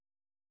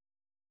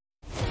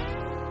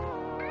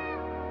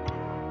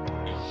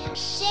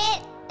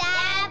Shit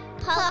Dad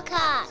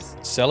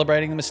Podcast.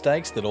 Celebrating the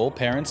mistakes that all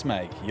parents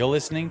make. You're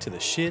listening to the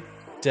Shit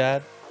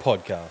Dad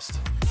Podcast.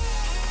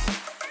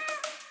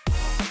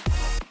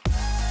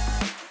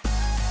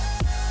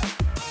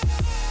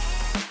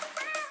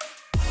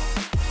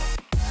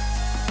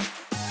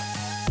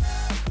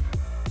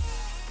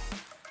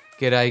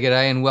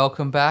 G'day, and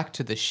welcome back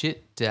to the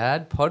Shit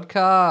Dad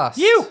Podcast.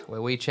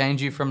 Where we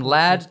change you from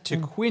lad to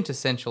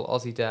quintessential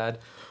Aussie dad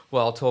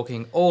while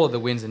talking all of the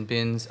wins and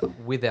bins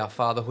with our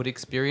fatherhood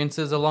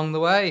experiences along the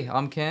way.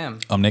 I'm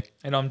Cam. I'm Nick.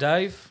 And I'm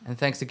Dave. And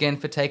thanks again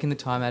for taking the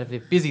time out of your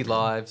busy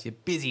lives, your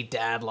busy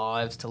dad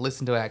lives, to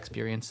listen to our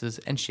experiences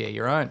and share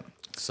your own.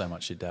 So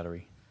much shit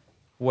daddery.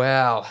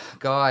 Wow,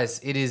 guys,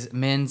 it is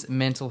Men's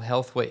Mental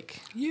Health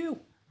Week.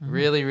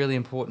 Really, really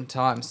important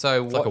time.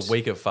 So It's like a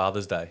week of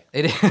Father's Day.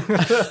 It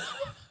is.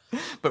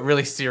 But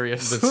really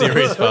serious. But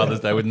serious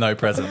Father's Day with no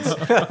presents.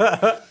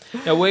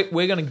 Now we're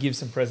going to give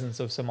some presents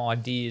of some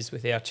ideas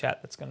with our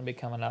chat that's going to be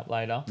coming up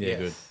later.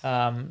 Yeah,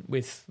 good.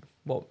 With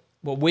what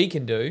we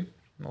can do,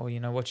 or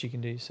what you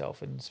can do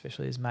yourself, and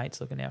especially as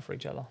mates looking out for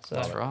each other. So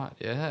That's right,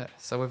 yeah.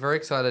 So we're very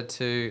excited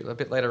to, a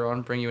bit later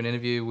on, bring you an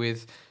interview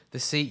with the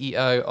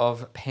CEO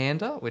of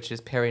PANDA, which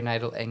is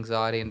Perinatal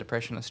Anxiety and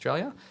Depression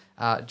Australia,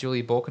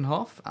 Julie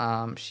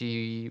Borninkhof.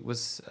 She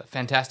was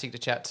fantastic to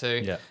chat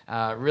to,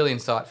 really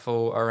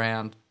insightful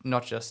around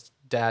not just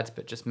dads,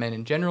 but just men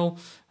in general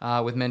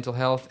with mental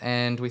health.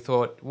 And we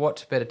thought,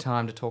 what better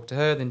time to talk to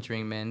her than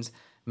during Men's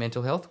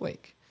Mental Health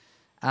Week?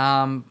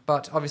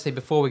 But obviously,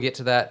 before we get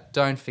to that,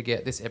 don't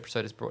forget this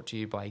episode is brought to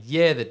you by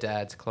the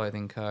Dads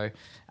Clothing Co.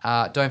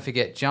 Don't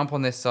forget, jump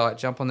on their site,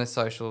 jump on their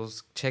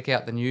socials, check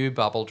out the new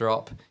Bubble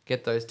Drop,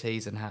 get those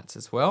tees and hats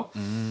as well.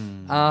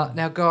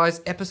 Now,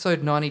 guys,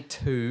 episode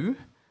 92,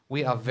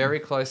 we are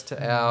very close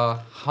to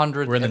our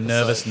 100th We're in the episode.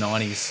 nervous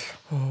 90s.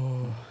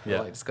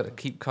 Yeah, just got to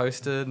keep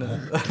coasting.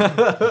 And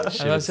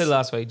as I said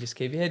last week, just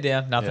keep your head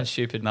down. Nothing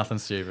stupid. Nothing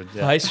stupid.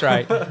 Yeah. Play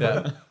straight.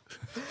 But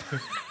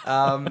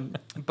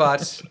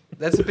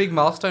that's a big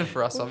milestone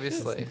for us,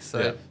 obviously. So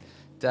Yeah.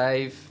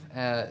 Dave,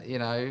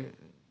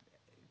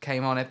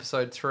 came on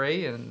episode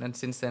 3, and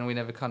since then we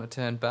never kind of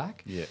turned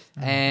back. Yeah.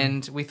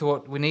 And we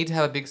thought we need to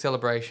have a big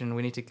celebration.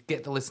 We need to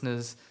get the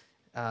listeners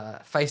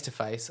face to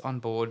face on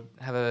board,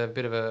 have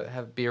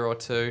a beer or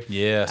two.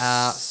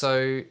 Yes.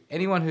 So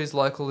anyone who's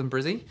local in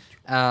Brizzy,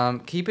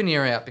 keep an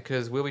ear out,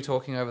 because we'll be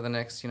talking over the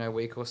next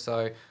week or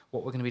so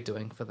what we're going to be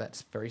doing for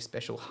that very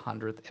special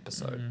 100th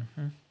episode.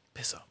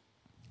 Piss up.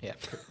 Yeah,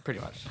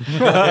 pretty much.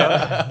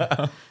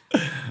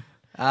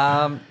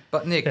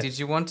 But Nick, did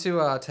you want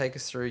to take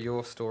us through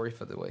your story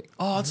for the week?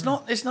 Oh, it's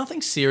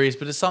nothing serious,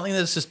 but it's something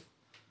that's just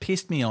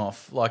pissed me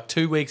off like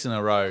 2 weeks in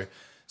a row.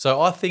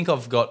 So I think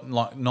I've got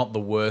not the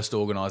worst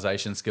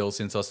organisation skills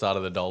since I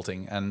started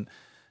adulting, and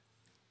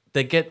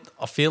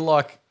I feel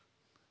like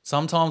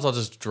sometimes I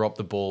just drop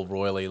the ball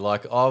royally.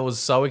 Like, I was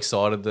so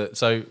excited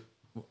that,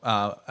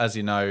 as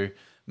you know,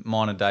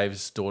 mine and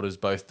Dave's daughters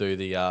both do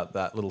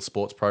that little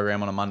sports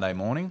program on a Monday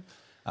morning,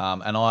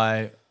 and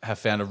I have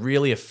found a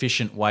really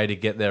efficient way to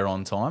get there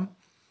on time,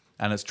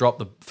 and it's throw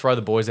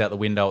the boys out the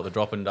window at the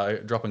drop and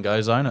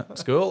go zone at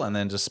school, and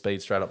then just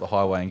speed straight up the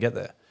highway and get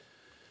there.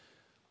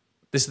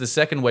 This is the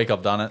second week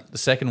I've done it. The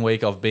second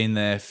week I've been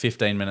there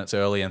 15 minutes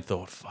early and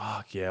thought,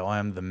 fuck yeah, I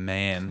am the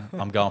man.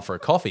 I'm going for a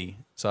coffee.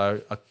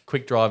 So a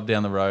quick drive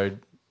down the road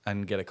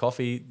and get a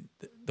coffee.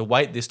 The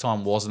wait this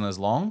time wasn't as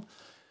long,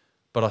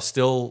 but I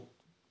still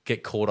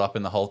get caught up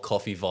in the whole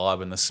coffee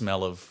vibe and the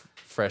smell of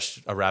fresh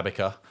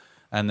Arabica.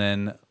 And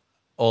then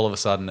all of a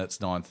sudden it's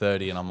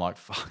 9:30 and I'm like,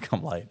 fuck,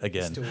 I'm late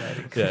again. Still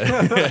waiting.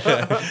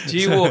 Yeah. Do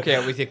you walk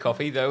out with your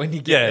coffee though when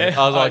you get there?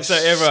 I was like, so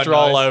everyone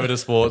stroll knows. over to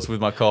sports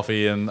with my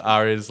coffee, and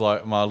Ari's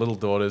like, my little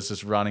daughter's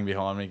just running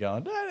behind me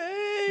going,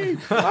 Daddy,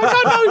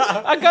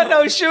 I got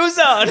no shoes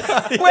on.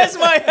 Where's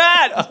my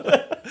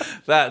hat?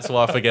 that's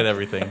why I forget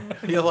everything.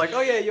 You're like,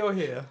 oh yeah, you're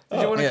here.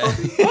 Did you want a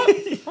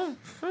coffee?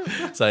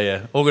 So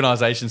yeah,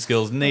 organisation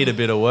skills need a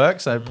bit of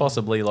work. So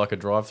possibly like a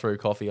drive-through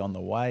coffee on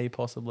the way,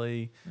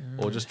 possibly,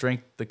 or just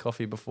drink the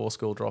coffee before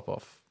school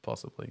drop-off,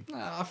 possibly.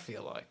 I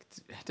feel like,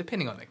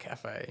 depending on the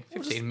cafe,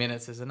 15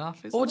 minutes is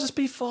enough, isn't Or it? just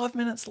be 5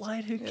 minutes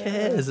late. Who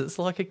cares? It's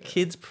like a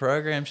kid's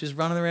program. She's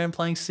running around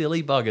playing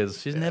silly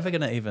buggers. She's never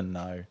going to even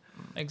know.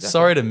 Exactly.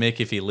 Sorry to Mick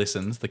if he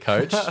listens, the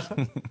coach.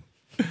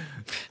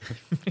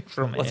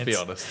 From Let's be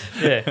ants. honest.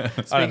 Yeah.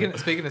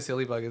 Speaking of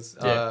silly buggers,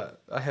 Yeah.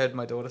 I heard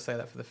my daughter say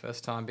that for the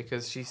first time,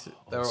 because they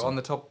were on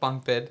the top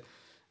bunk bed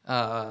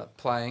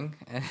playing,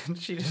 and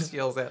she just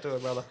yells out to her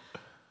brother,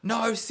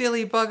 "No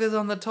silly buggers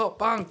on the top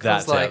bunk." I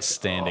was That's like,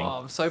 outstanding.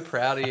 Oh, I'm so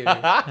proud of you.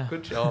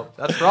 Good job.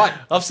 That's right.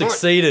 I've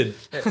succeeded.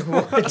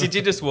 Did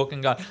you just walk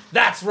and go,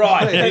 that's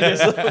right? And you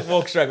just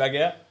walk straight back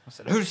out? I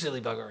said, "Who's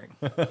silly buggering?"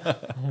 Oh,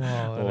 that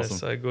Awesome. is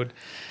so good.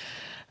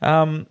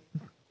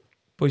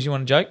 Boys, you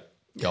want a joke?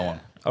 Go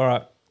on. All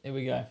right, here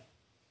we go.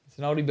 It's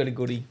an oldie but a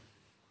goodie.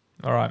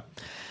 All right.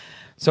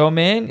 So a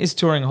man is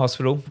touring a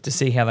hospital to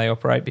see how they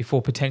operate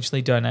before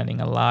potentially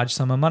donating a large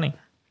sum of money.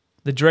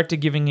 The director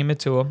giving him a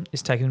tour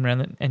is taking him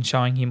around and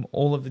showing him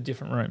all of the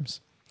different rooms.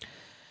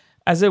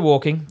 As they're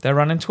walking, they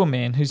run into a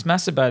man who's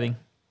masturbating.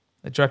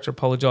 The director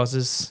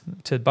apologises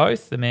to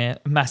both the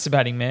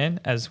masturbating man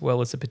as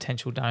well as the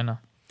potential donor.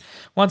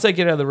 Once they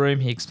get out of the room,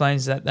 he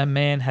explains that the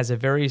man has a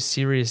very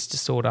serious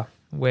disorder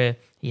where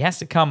he has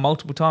to come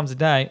multiple times a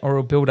day or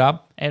it'll build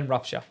up and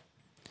rupture.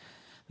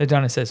 The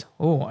donor says,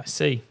 "Oh, I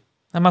see.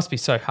 That must be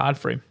so hard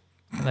for him."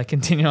 And they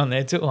continue on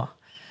their tour.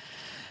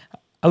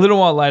 A little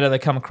while later, they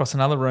come across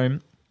another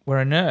room where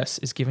a nurse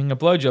is giving a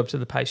blowjob to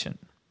the patient,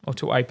 or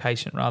to a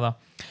patient rather.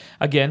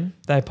 Again,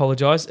 they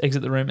apologise,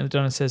 exit the room, and the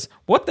donor says,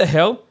 "What the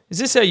hell? Is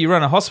this how you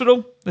run a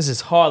hospital? This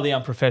is highly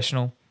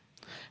unprofessional."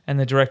 And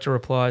the director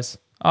replies,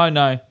 "Oh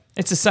no,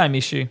 it's the same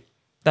issue.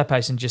 That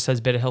patient just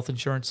has better health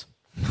insurance."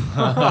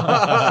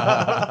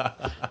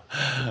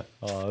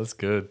 Oh, that's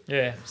good.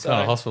 Yeah. What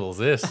kind of hospital is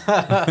this?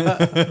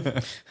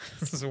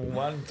 This is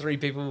 3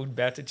 people we're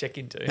about to check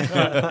into.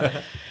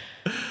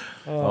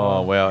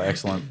 Oh, wow.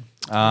 Excellent.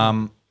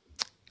 I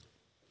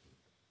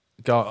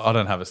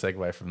don't have a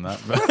segue from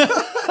that.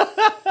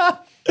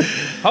 But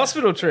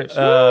Hospital trips.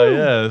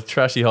 yeah,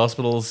 trashy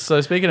hospitals.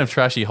 So speaking of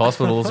trashy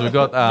hospitals, we've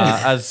got,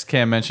 as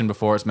Cam mentioned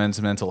before, it's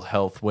Men's Mental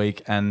Health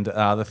Week. And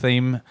the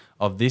theme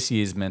of this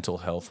year's Mental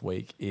Health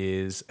Week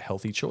is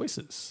healthy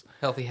choices.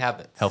 Healthy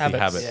habits. Healthy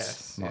habits.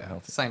 Yes. Not Yeah.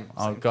 healthy. Same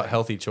I've got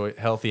thing.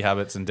 healthy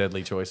habits and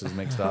deadly choices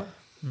mixed up.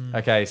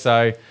 Okay,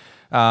 so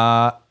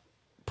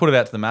put it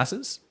out to the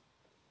masses.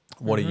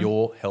 What are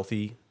your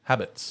healthy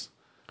habits?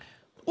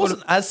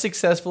 Wasn't as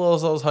successful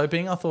as I was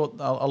hoping. I thought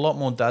a lot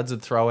more dads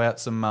would throw out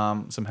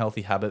some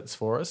healthy habits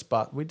for us,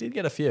 but we did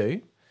get a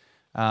few.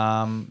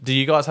 Do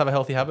you guys have a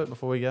healthy habit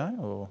before we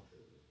go?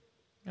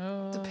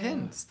 Or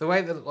Depends. The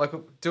way that, like,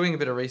 doing a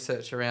bit of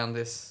research around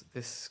this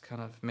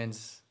kind of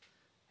men's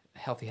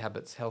healthy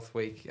habits health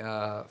week,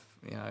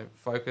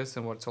 focus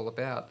and what it's all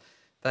about.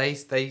 They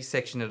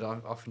section it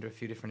off into a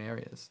few different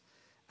areas,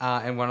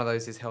 and one of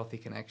those is healthy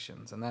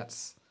connections, and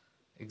that's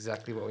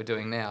exactly what we're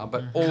doing now.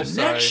 But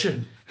also,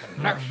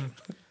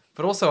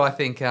 but also, I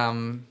think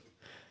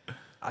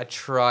I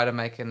try to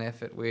make an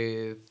effort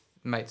with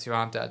mates who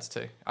aren't dads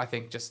too. I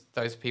think just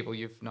those people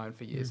you've known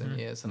for years and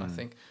years, and I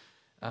think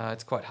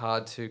it's quite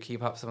hard to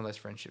keep up some of those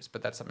friendships.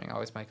 But that's something I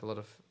always make a lot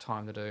of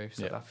time to do.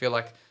 So I feel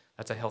like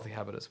that's a healthy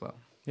habit as well.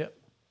 Yep.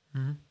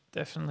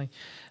 Definitely.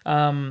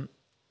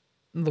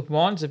 Look,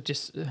 mine's have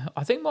just.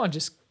 I think mine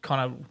just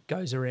kind of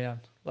goes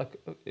around, like,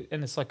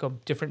 and it's like a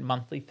different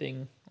monthly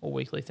thing or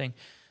weekly thing.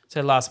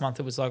 So last month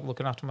it was like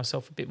looking after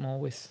myself a bit more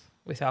with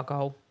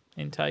alcohol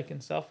intake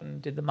and stuff,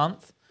 and did the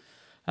month,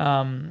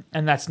 and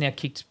that's now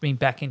kicked me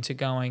back into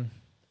going,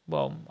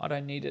 well, I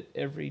don't need it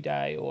every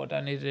day, or I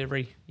don't need it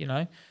every,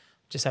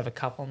 just have a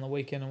cup on the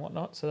weekend and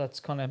whatnot. So that's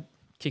kind of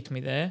kicked me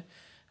there.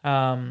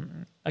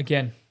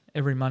 Again,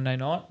 every Monday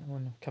night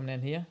when I come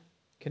down here,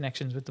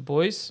 connections with the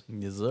boys.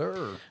 Yes,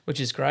 sir. Which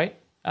is great.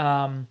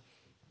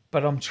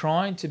 But I'm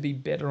trying to be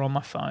better on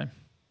my phone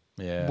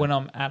when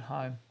I'm at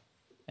home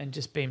and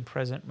just being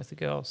present with the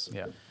girls.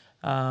 Yeah.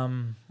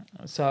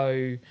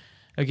 So,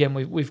 again,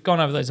 we've gone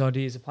over those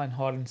ideas of playing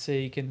hide and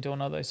seek and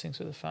doing all those things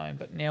with the phone,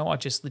 but now I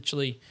just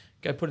literally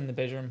go put it in the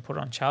bedroom and put it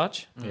on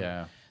charge.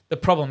 Yeah. The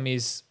problem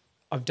is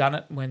I've done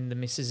it when the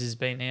missus has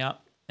been out,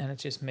 and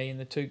it's just me and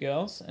the 2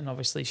 girls, and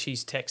obviously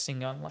she's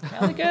texting on like,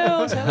 how the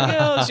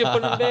girls, you're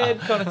putting in bed,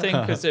 kind of thing,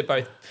 because they're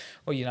both,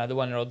 well, the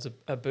 1-year-old's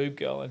a boob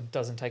girl and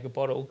doesn't take a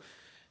bottle,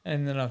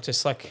 and then I'll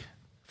just like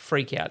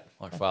freak out.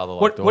 Like father,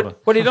 like daughter.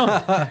 What are you doing?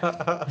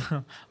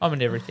 I'm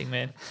an everything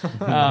man.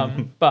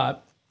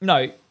 But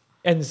no,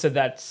 and so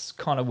that's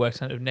kind of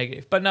worked on a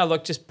negative. But no,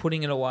 like just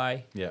putting it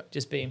away,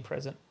 just being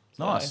present.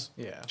 Nice.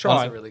 Yeah, Try.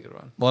 That's a really good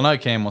one. Well, I know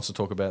Cam wants to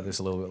talk about this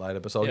a little bit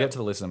later, but so I'll get to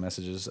the listener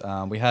messages.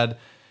 We had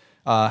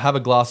have a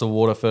glass of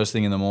water first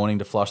thing in the morning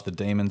to flush the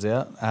demons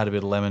out. Add a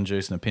bit of lemon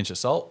juice and a pinch of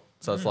salt.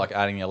 So it's like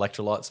adding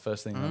electrolytes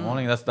first thing in the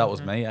morning. That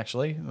was me,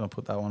 actually. I'll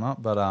put that one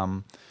up. But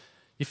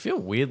you feel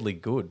weirdly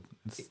good.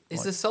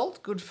 Is the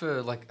salt good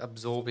for like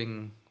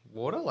absorbing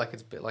water? Like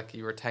it's a bit like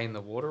you retain the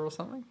water or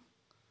something?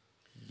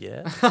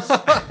 Yeah.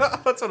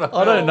 That's what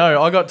I don't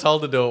know. I got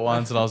told to do it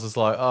once and I was just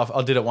like, oh,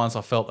 I did it once.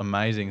 I felt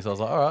amazing. So I was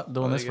like, all right,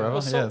 doing this forever.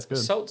 Well, Yeah, it's good.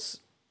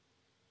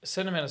 A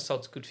certain amount of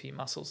salt's good for your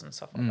muscles and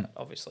stuff like that,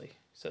 obviously.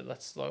 So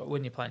that's like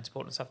when you're playing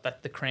sport and stuff,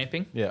 that the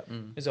cramping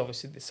is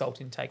obviously the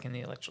salt intake and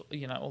the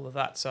all of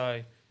that.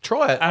 So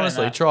try it.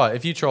 Honestly, try it.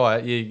 If you try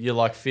it, you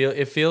like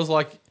it feels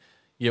like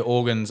your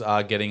organs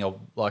are getting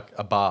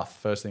a bath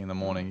first thing in the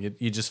morning.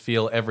 You just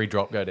feel every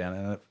drop go down,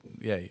 and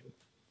it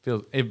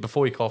feels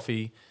before your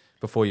coffee,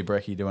 before your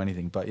brekkie, do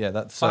anything. But yeah,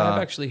 that's I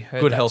have actually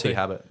heard good that healthy too,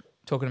 habit.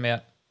 talking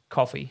about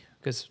coffee,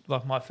 because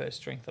like my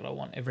first drink that I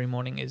want every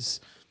morning is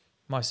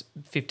my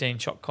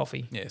 15-shot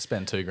coffee. Yeah,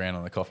 spend $2,000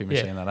 on the coffee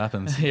machine. That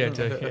happens. Yeah, I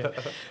do. Yeah.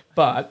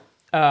 But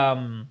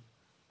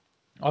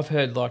I've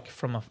heard like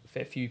from a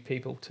fair few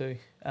people too.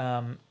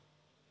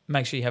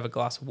 Make sure you have a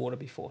glass of water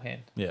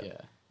beforehand. Yeah.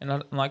 And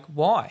I'm like,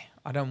 why?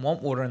 I don't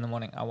want water in the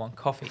morning. I want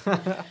coffee.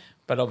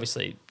 But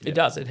obviously, it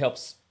does. It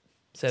helps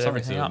set Something to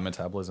everything do with up.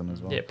 metabolism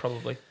as well. Yeah,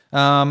 probably.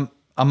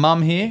 I a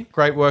mum here.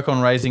 Great work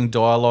on raising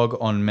dialogue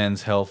on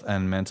men's health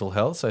and mental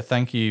health. So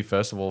thank you,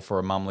 first of all, for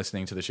a mum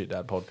listening to the Shit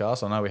Dad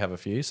podcast. I know we have a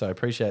few, so I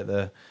appreciate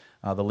the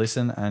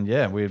listen. And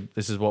yeah,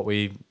 this is what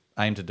we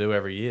aim to do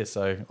every year.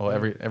 So or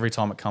every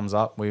time it comes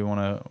up, we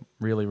want to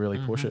really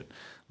push it.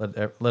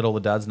 Let all the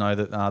dads know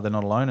that they're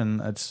not alone,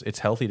 and it's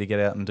healthy to get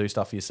out and do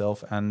stuff for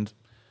yourself and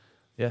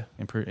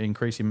improve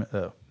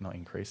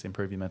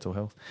your mental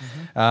health.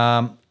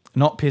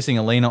 Not pissing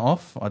Alina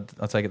off.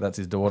 I take it that's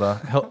his daughter.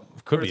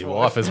 Could be his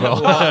wife as well.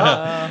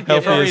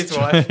 Probably his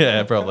wife.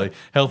 Yeah, probably.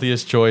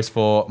 Healthiest choice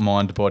for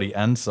mind, body,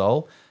 and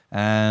soul.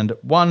 And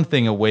one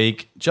thing a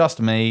week, just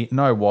me,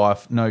 no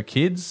wife, no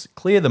kids.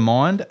 Clear the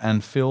mind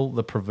and fill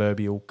the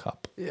proverbial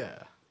cup.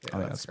 Yeah. I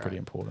think that's pretty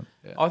important.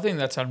 Yeah. I think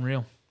that's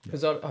unreal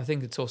because I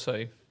think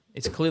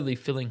it's clearly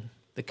filling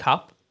the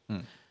cup,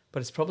 but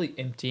it's probably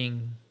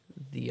emptying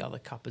the other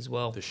cup as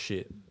well. The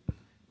shit.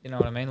 You know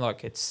what I mean?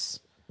 Like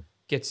it's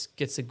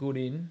gets the good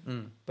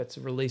in, but it's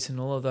releasing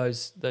all of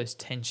those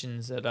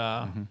tensions that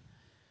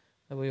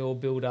that we all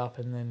build up,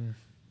 and then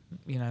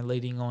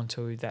leading on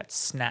to that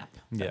snap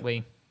that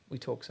we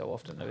talk so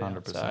often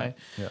about. 100%.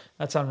 So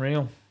that's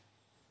unreal.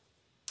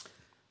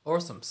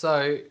 Awesome.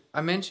 So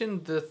I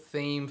mentioned the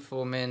theme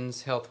for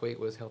Men's Health Week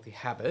was healthy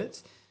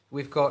habits.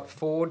 We've got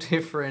 4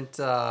 different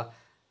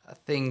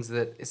things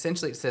that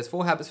essentially it says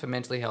 4 habits for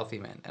mentally healthy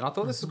men. And I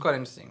thought this was quite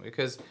interesting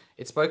because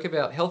it spoke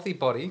about healthy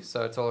body.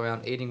 So it's all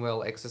around eating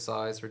well,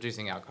 exercise,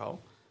 reducing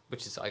alcohol,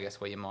 which is, I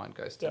guess, where your mind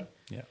goes to.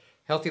 Yeah.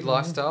 Healthy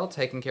lifestyle,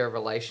 taking care of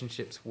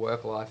relationships,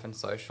 work life and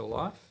social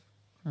life.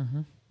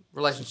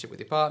 Relationship with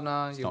your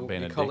partner,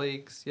 your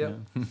colleagues. Yep.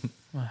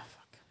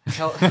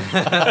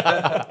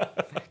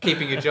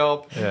 Keeping your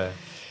job. Yeah.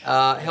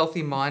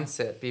 Healthy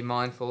mindset. Be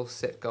mindful,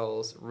 set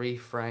goals,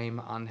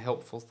 reframe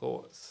unhelpful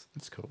thoughts.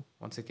 That's cool.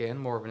 Once again,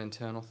 more of an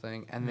internal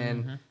thing. And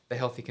then the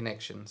healthy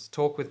connections.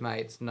 Talk with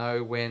mates.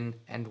 Know when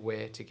and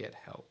where to get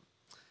help.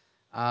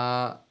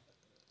 How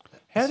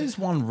does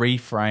one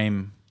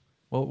reframe?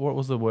 Well, what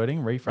was the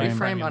wording?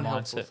 Reframe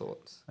unhelpful mindset.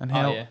 thoughts. And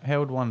how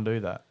would one do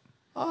that?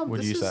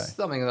 Would you say? This is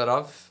something that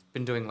I've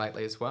been doing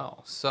lately as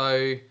well.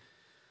 So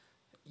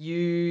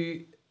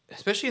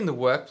especially in the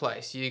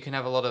workplace, you can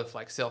have a lot of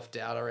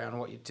self-doubt around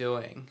what you're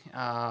doing,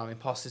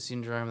 imposter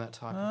syndrome, that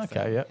type of thing.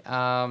 Okay,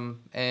 yeah.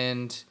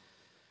 And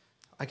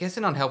I guess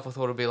an unhelpful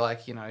thought would be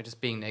just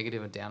being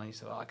negative and down on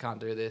yourself. I can't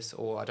do this,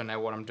 or I don't know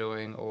what I'm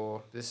doing,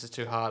 or this is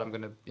too hard. I'm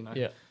going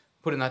to,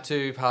 put in that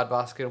too hard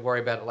basket,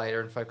 worry about it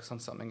later and focus on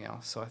something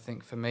else. So I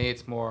think for me,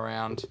 it's more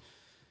around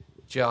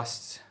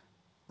just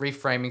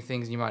reframing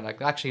things. You might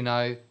actually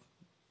know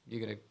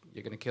you're going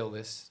to kill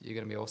this. You're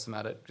going to be awesome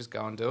at it. Just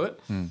go and do it.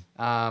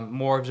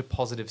 More of a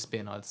positive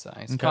spin, I'd say.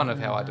 It's kind of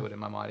how I do it in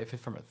my mind, if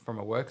from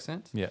a work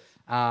sense. Yeah.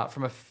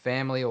 From a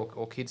family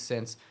or kids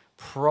sense,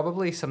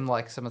 probably some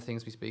of the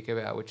things we speak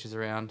about, which is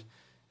around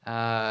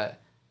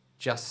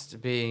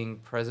just being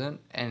present,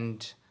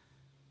 and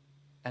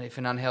if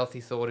an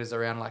unhealthy thought is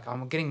around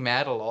I'm getting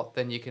mad a lot,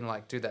 then you can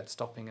do that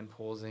stopping and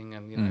pausing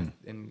and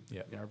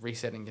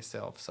resetting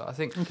yourself. So I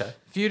think a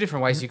few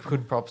different ways you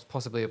could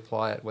possibly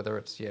apply it, whether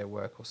it's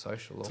work or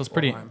social. So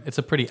it's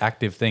a pretty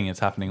active thing. It's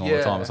happening all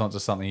the time. It's not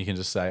just something you can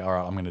just say, all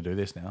right, I'm going to do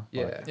this now.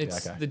 Yeah.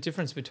 It's the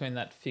difference between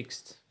that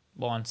fixed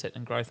mindset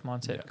and growth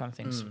mindset kind of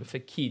things. For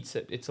kids,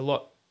 it's a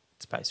lot.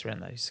 It's based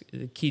around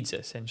the kids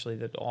essentially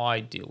that I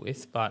deal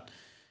with, but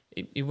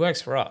it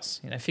works for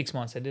us. Fixed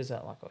mindset is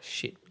that oh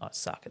shit, I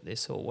suck at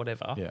this or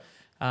whatever. Yeah.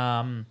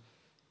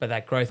 But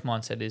that growth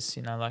mindset is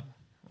I'm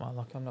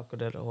not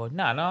good at it, or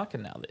no, I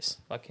can nail this.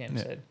 Like Cam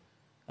said,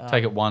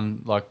 take it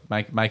one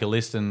make a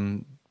list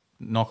and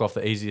knock off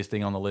the easiest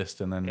thing on the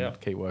list, and then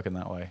keep working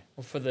that way.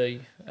 Well, for the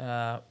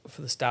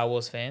Star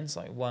Wars fans,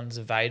 one's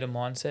a Vader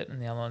mindset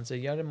and the other one's a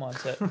Yoda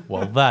mindset.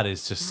 Well, that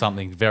is just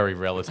something very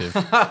relative.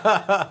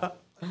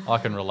 I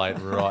can relate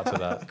right to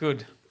that.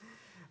 Good.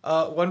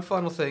 One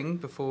final thing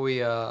before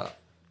we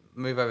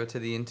move over to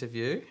the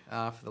interview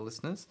for the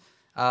listeners.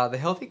 The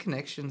healthy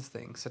connections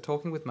thing. So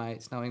talking with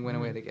mates, knowing when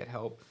and where to get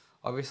help.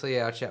 Obviously,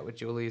 our chat with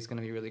Julie is going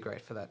to be really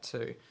great for that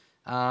too.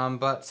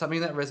 But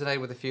something that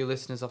resonated with a few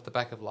listeners off the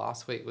back of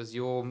last week was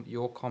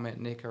your comment,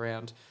 Nick,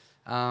 around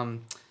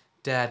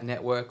dad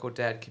network or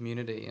dad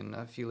community. And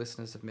a few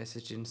listeners have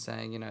messaged in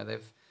saying,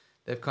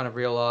 they've kind of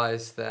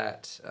realised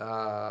that,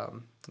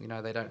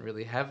 they don't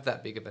really have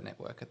that big of a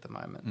network at the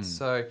moment.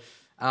 So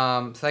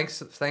thanks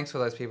for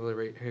those people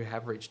who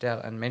have reached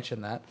out and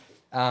mentioned that.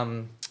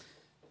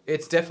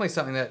 It's definitely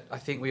something that I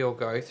think we all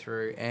go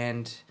through,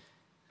 and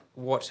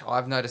what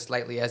I've noticed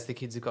lately as the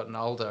kids have gotten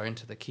older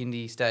into the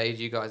kindy stage,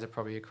 you guys are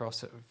probably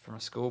across it from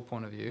a school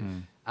point of view.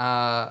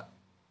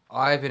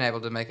 I've been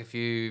able to make a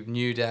few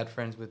new dad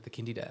friends with the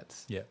kindy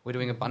dads. Yeah. We're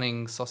doing a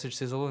Bunnings sausage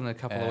sizzle in a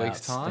couple of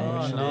weeks' time,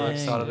 which Outstanding. I'm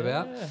excited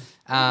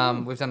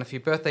about. We've done a few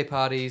birthday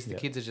parties. The Yeah.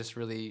 kids are just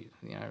really,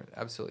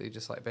 absolutely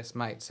just like best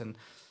mates. And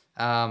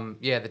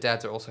the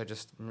dads are also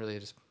just really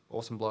just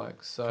awesome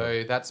blokes.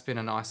 So that's been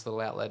a nice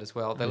little outlet as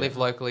well. They live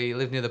locally,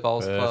 live near the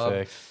bowls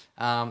club.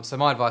 So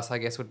my advice, I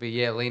guess, would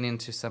be, lean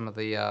into some of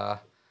the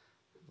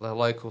the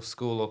local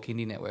school or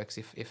kindy networks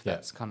if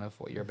that's kind of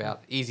what you're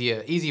about.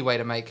 Easy way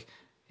to make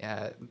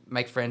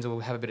friends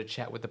or have a bit of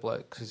chat with the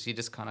bloke, because you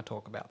just kind of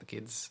talk about the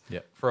kids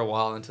for a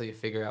while until you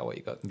figure out what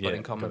you got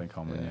in common. Got in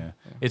common, yeah.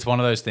 It's one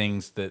of those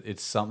things that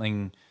it's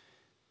something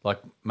like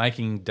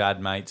making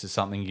dad mates is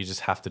something you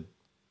just have to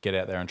get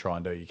out there and try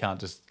and do. You can't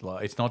just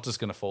it's not just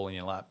going to fall in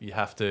your lap. You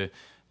have to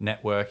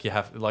network. You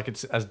have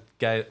it's as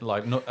gay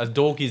not as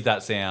dorky as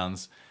that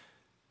sounds.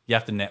 You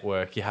have to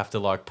network. You have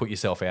to put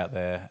yourself out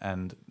there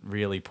and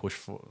really push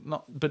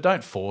but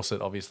don't force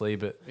it, obviously.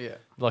 But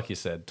like you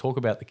said, talk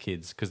about the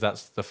kids, because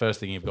that's the first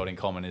thing you've got in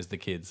common is the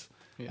kids,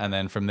 and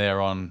then from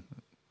there on,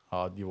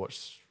 you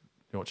watch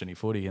any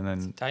footy, and then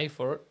It's a day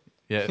for it.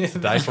 Yeah, it's a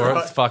day for it.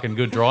 It's fucking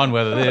good drying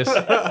weather, this.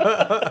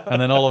 And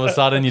then all of a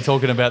sudden you're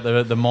talking about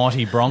the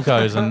mighty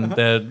Broncos and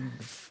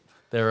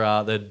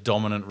their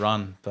dominant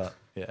run. But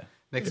yeah.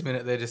 Next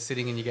minute they're just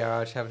sitting in your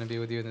garage having a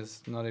beer with you, and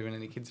there's not even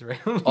any kids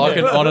around. I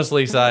can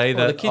honestly say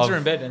that the kids are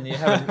in bed and you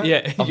haven't.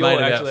 Yeah, I've you're made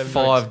actually about having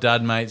 5 drinks.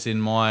 dad mates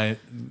in my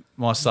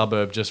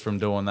suburb just from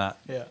doing that.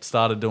 Yeah.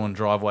 Started doing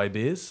driveway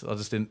beers. I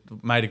just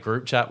made a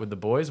group chat with the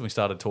boys and we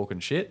started talking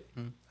shit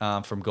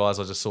from guys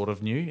I just sort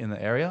of knew in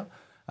the area.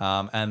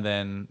 And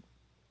then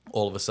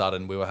all of a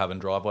sudden we were having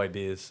driveway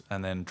beers,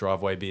 and then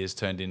driveway beers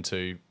turned into, do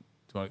you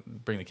want to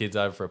bring the kids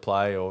over for a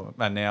play?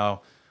 And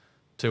now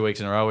 2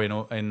 weeks in a row in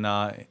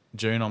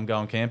June, I'm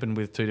going camping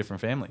with 2 different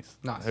families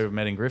who have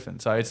met in Griffin.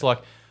 So it's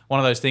like one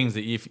of those things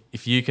that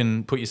if you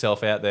can put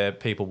yourself out there,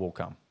 people will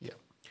come. Yeah.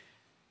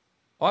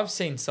 I've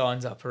seen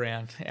signs up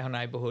around our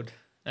neighbourhood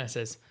that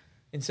says,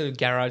 instead of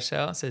garage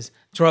sale, it says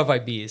driveway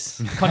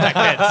beers. Contact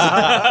vets.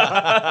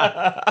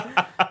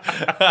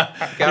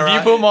 If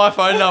you put my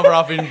phone number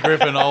up in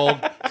Griffin, I'll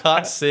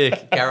cut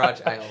sick.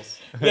 Garage ales.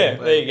 Yeah,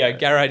 there you go.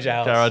 Garage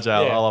ales. Garage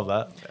ale, Yeah. I love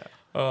that.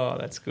 Oh,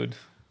 that's good.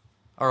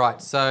 All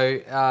right, so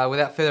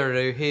without further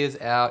ado, here's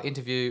our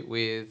interview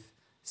with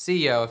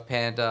CEO of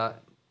PANDA,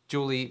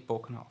 Julie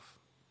Borninkhof.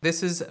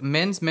 This is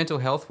Men's Mental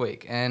Health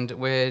Week, and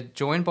we're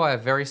joined by a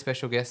very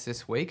special guest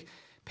this week,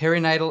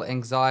 Perinatal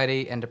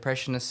Anxiety and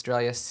Depression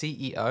Australia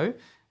CEO,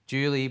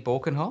 Julie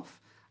Borninkhof.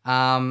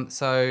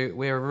 So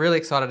we're really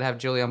excited to have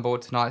Julie on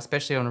board tonight,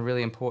 especially on a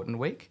really important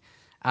week.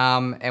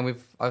 And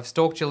I've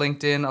stalked your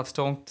LinkedIn, I've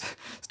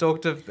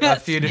stalked a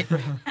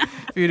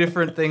few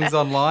different things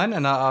online,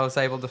 and I was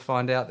able to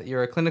find out that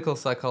you're a clinical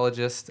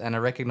psychologist and a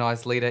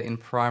recognised leader in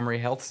primary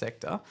health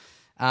sector.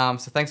 So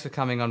thanks for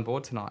coming on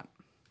board tonight.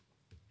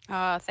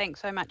 Thanks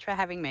so much for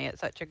having me.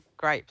 It's such a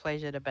great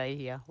pleasure to be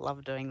here.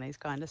 Love doing these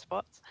kind of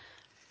spots.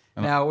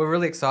 Now, we're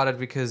really excited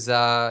because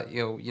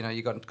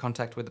you got in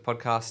contact with the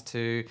podcast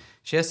to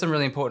share some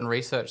really important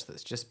research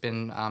that's just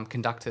been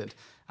conducted.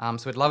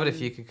 So we'd love it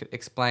if you could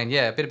explain,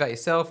 a bit about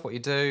yourself, what you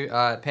do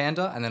at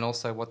PANDA, and then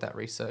also what that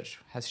research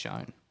has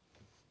shown.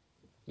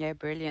 Yeah,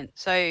 brilliant.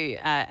 So,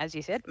 as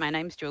you said, my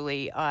name's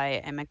Julie. I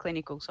am a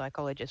clinical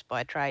psychologist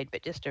by trade,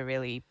 but just a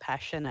really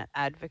passionate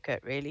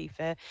advocate, really,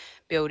 for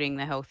building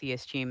the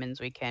healthiest humans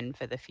we can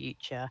for the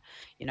future.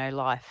 You know,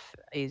 life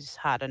is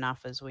hard enough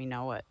as we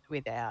know it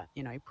without,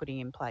 putting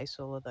in place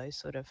all of those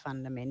sort of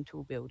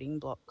fundamental building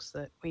blocks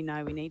that we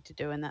know we need to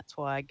do. And that's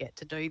why I get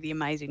to do the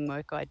amazing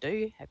work I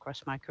do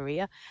across my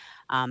career.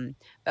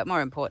 But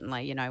more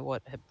importantly,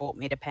 what had brought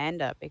me to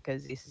PANDA,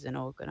 because this is an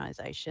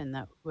organisation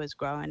that was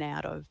growing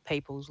out of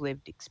people's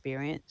lived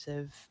experience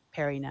of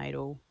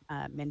perinatal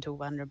mental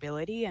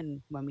vulnerability.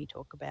 And when we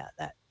talk about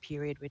that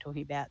period, we're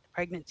talking about the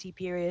pregnancy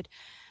period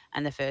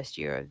and the first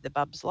year of the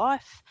bub's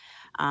life.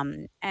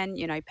 And,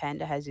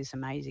 PANDA has this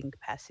amazing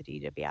capacity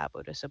to be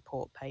able to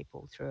support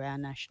people through our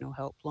national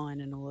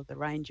helpline and all of the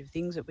range of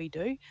things that we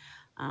do.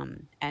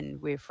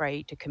 And we're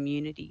free to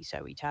community,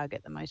 so we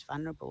target the most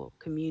vulnerable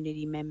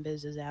community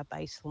members as our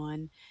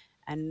baseline.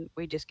 And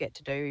we just get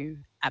to do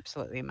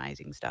absolutely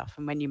amazing stuff.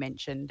 And when you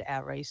mentioned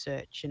our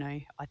research,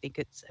 I think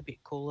it's a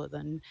bit cooler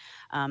than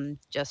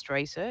just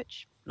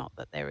research. Not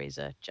that there is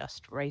a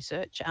just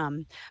research,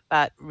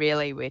 but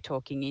really we're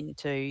talking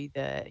into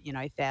the,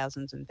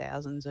 thousands and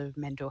thousands of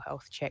mental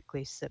health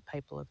checklists that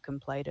people have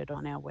completed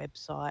on our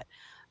website.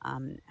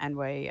 And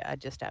we are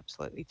just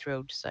absolutely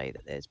thrilled to see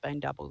that there's been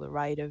double the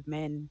rate of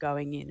men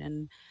going in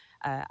and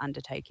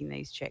undertaking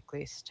these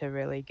checklists to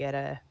really get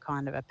a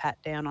kind of a pat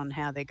down on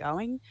how they're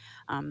going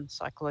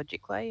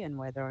psychologically, and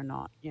whether or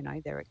not,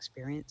 their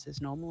experience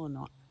is normal or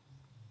not.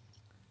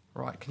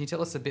 Right. Can you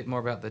tell us a bit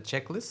more about the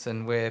checklists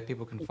and where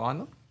people can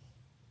find them?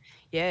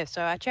 Yeah,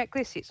 so our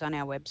checklist sits on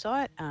our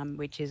website,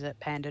 which is at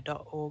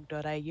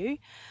panda.org.au,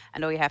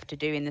 and all you have to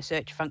do in the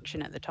search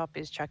function at the top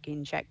is chuck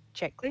in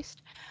checklist,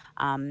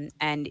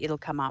 and it'll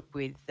come up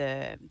with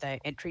the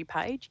entry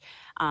page.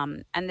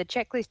 And the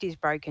checklist is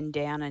broken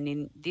down, and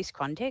in this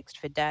context,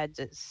 for dads,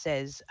 it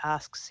says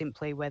ask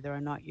simply whether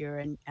or not you're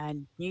a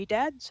new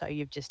dad, so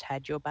you've just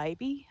had your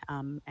baby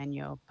and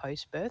you're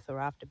post-birth or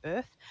after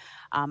birth,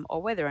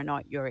 or whether or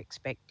not you're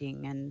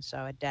expecting, and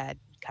so a dad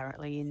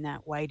currently in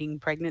that waiting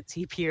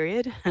pregnancy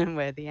period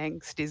where the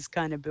angst is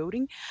kind of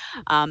building.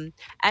 Um,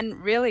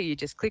 and really, you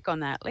just click on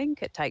that link,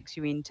 it takes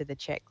you into the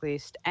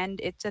checklist, and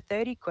it's a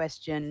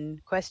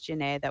 30-question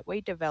questionnaire that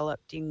we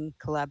developed in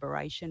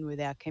collaboration with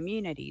our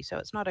community. So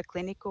it's not a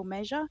clinical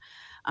measure.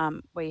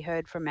 We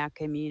heard from our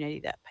community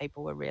that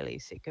people were really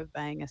sick of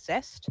being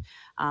assessed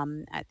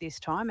at this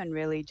time and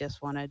really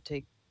just wanted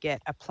to get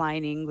a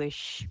plain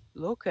English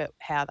look at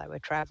how they were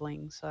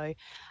travelling. So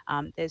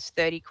there's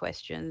 30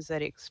 questions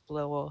that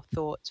explore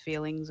thoughts,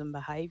 feelings, and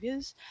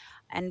behaviours.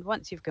 And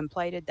once you've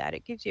completed that,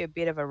 it gives you a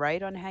bit of a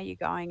rate on how you're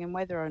going and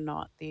whether or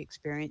not the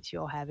experience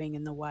you're having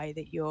and the way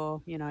that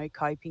you're,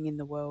 coping in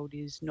the world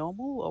is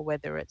normal or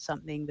whether it's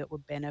something that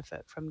would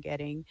benefit from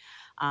getting,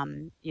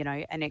 an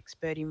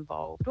expert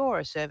involved or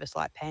a service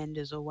like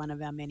Pandas or one of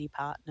our many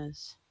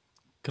partners.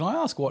 Can I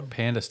ask what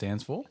PANDA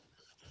stands for?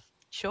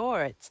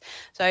 Sure, it's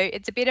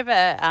a bit of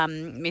a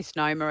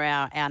misnomer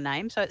our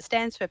name. So it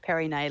stands for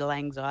Perinatal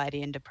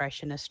Anxiety and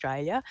Depression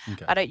Australia,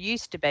 Okay. but it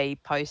used to be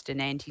Post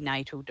and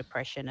Antenatal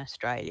Depression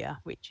Australia,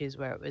 which is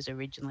where it was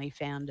originally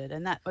founded,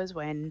 and that was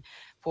when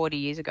 40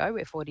 years ago.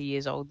 We're 40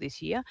 years old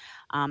this year.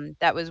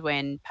 That was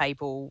when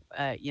people,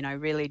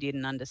 really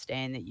didn't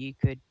understand that you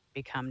could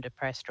become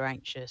depressed or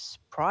anxious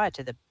prior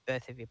to the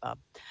birth of your bub.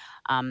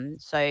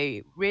 So,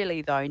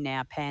 really, though,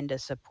 now Panda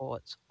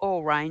supports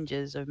all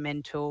ranges of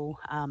mental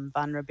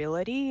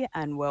vulnerability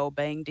and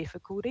well-being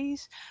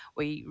difficulties.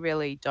 We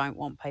really don't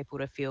want people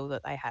to feel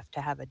that they have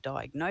to have a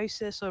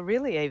diagnosis or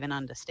really even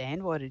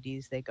understand what it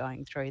is they're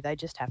going through. They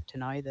just have to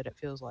know that it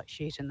feels like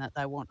shit and that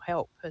they want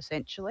help,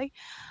 essentially.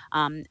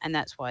 And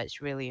that's why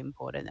it's really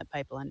important that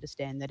people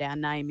understand that our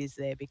name is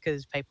there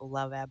because people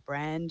love our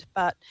brand.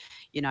 But,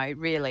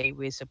 really,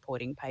 we're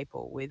supporting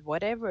people with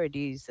whatever it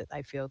is that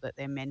they feel that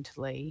they're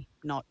mentally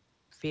not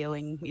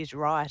feeling is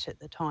right at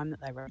the time that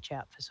they reach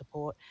out for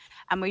support.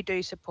 And we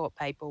do support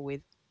people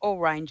with all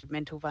range of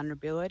mental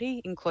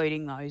vulnerability,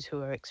 including those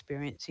who are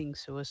experiencing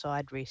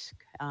suicide risk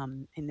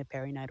in the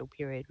perinatal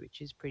period, which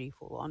is pretty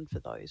full on for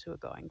those who are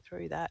going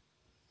through that.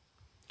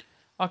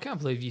 I can't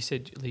believe you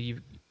said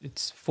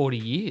it's 40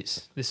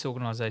 years this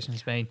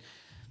organisation's been.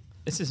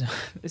 This is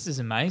this is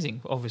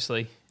amazing,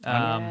 obviously.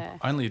 Yeah.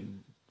 I only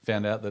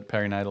found out that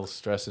perinatal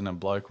stress in a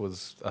bloke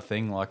was a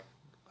thing like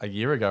a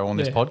year ago on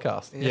this Yeah.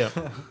 podcast.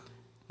 Yeah.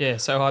 Yeah,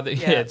 so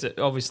it's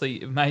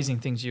obviously amazing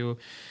things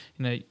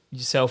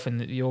yourself and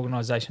the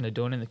organisation are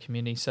doing in the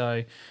community.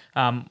 So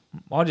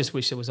I just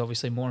wish there was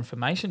obviously more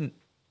information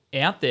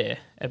out there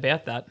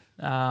about that.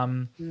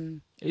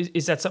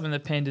 Is that something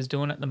that Panda's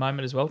doing at the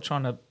moment as well,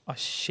 trying to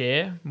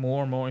share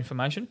more and more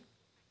information?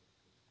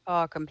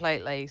 Oh,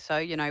 completely.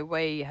 So,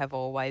 we have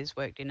always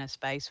worked in a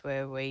space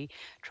where we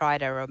try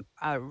to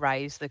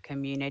raise the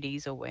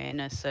community's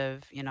awareness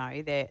of,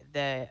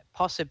 the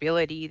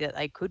possibility that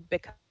they could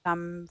become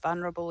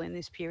vulnerable in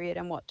this period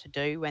and what to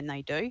do when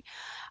they do.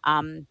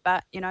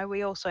 But,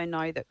 we also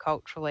know that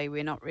culturally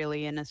we're not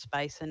really in a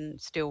space and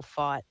still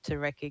fight to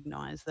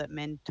recognise that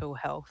mental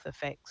health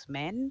affects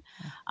men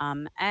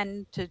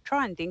and to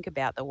try and think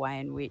about the way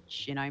in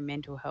which,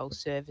 mental health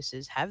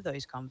services have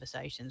those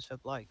conversations for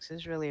blokes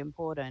is really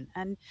important.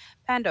 And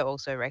Panda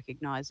also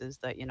recognises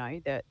that,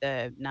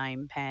 the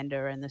name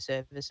Panda and the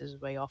services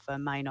we offer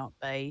may not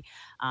be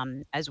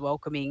as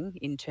welcoming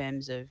in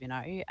terms of,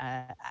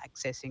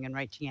 accessing and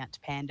reaching out to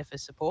Panda for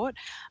support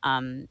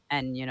and,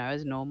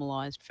 as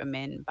normalised for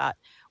men. But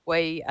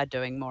we are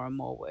doing more and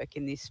more work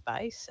in this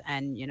space.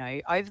 And,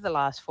 over the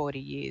last 40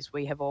 years,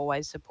 we have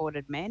always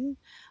supported men.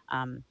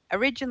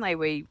 Originally,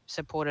 we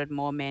supported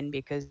more men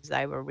because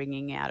they were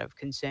ringing out of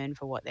concern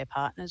for what their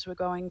partners were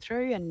going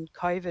through, and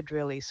COVID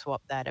really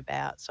swapped that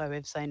about. So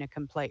we've seen a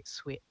complete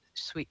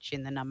switch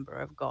in the number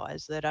of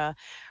guys that are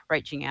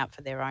reaching out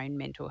for their own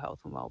mental health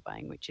and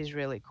well-being, which is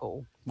really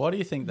cool. Why do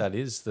you think that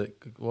is?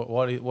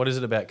 What is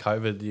it about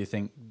COVID do you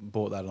think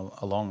brought that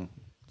along?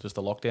 Just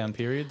the lockdown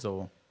periods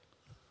or?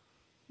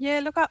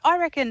 Yeah, look, I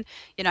reckon,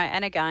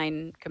 and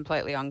again,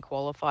 completely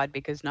unqualified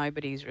because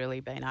nobody's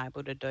really been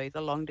able to do the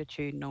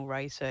longitudinal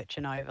research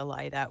and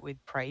overlay that with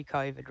pre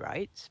COVID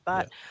rates. Yeah.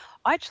 But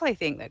I actually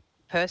think that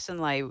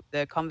personally,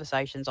 the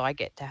conversations I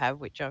get to have,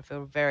 which I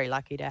feel very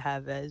lucky to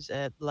have as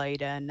a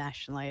leader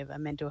nationally of a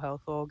mental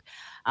health org,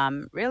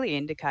 really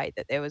indicate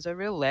that there was a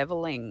real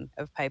levelling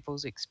of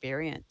people's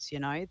experience,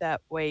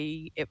 that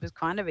it was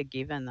kind of a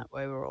given that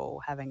we were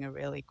all having a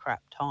really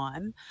crap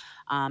time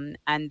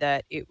and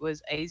that it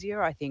was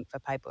easier, I think, for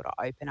people to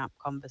open up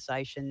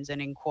conversations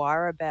and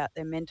inquire about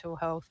their mental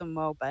health and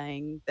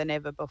well-being than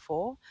ever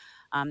before.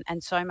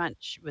 And so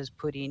much was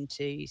put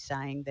into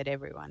saying that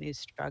everyone is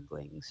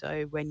struggling.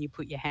 So when you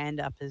put your hand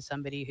up as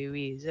somebody who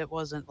is, it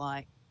wasn't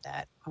like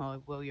that,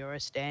 oh, well, you're a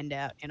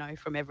standout,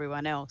 from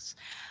everyone else.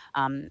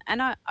 And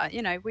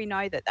we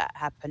know that that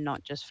happened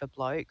not just for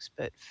blokes,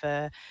 but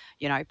for,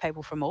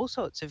 people from all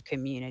sorts of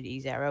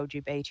communities, our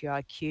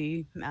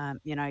LGBTIQ,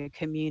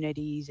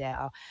 communities,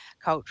 our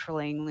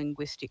culturally and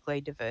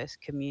linguistically diverse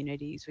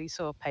communities. We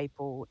saw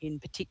people in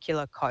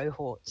particular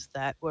cohorts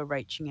that were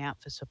reaching out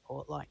for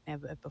support like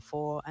never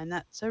before. And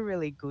that's a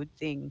really good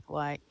thing.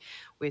 Like,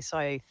 we're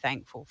so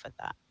thankful for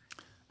that.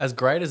 As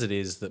great as it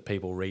is that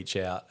people reach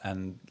out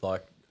and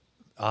like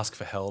ask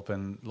for help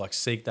and like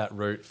seek that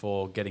route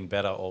for getting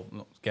better or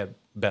not get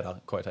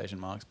better quotation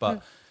marks,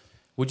 but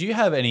would you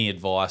have any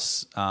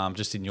advice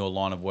just in your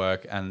line of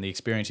work and the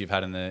experience you've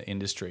had in the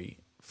industry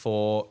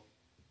for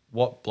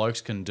what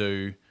blokes can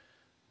do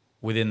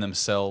within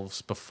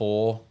themselves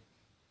before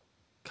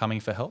coming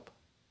for help?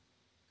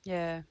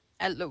 Yeah.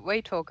 And look,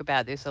 we talk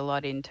about this a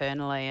lot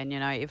internally, and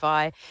if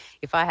I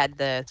had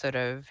the sort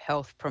of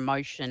health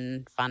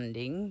promotion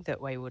funding that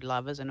we would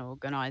love as an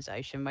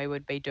organisation, we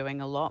would be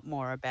doing a lot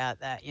more about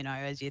that.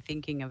 As you're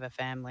thinking of a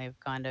family, of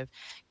kind of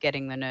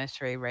getting the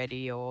nursery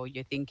ready, or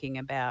you're thinking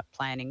about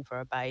planning for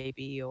a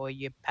baby, or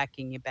you're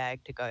packing your bag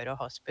to go to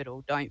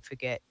hospital. Don't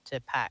forget to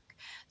pack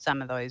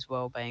some of those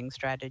wellbeing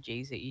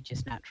strategies that you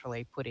just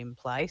naturally put in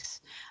place,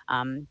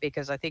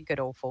 because I think it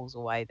all falls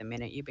away the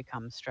minute you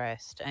become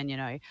stressed. And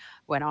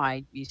when I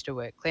used to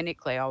work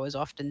clinically, I was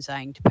often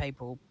saying to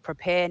people,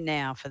 prepare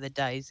now for the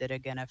days that are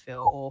going to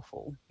feel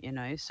awful,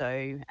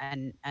 so,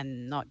 and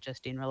not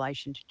just in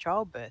relation to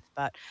childbirth,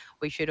 but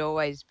we should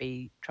always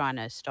be trying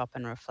to stop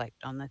and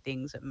reflect on the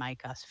things that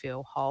make us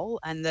feel whole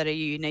and that are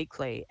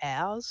uniquely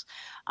ours.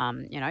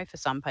 For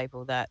some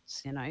people,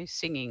 that's,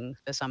 singing.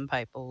 For some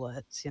people,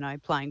 it's,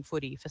 playing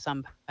footy. For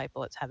some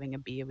people, it's having a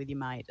beer with your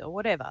mate or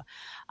whatever.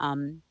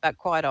 But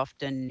quite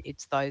often,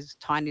 it's those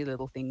tiny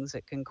little things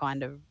that can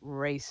kind of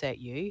reset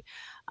you,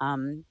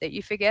 that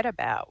you forget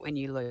about when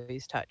you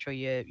lose touch or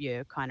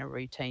your kind of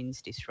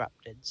routine's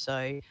disrupted.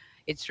 So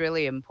it's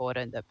really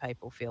important that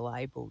people feel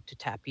able to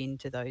tap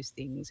into those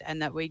things and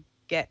that we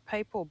get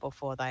people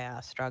before they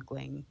are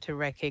struggling to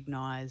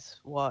recognize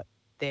what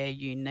their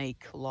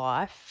unique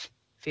life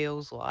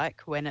feels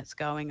like when it's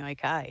going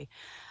okay,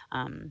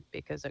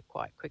 because it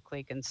quite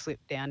quickly can slip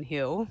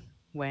downhill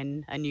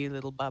when a new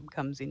little bub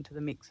comes into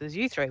the mix, as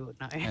you three would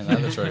And know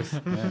the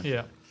truth. Yeah.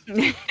 Yeah.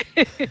 know.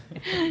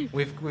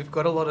 We've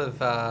got a lot of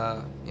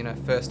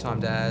first time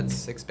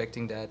dads,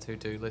 expecting dads who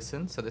do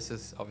listen. So this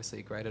is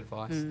obviously great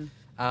advice.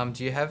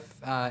 Do you have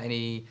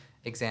any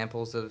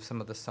examples of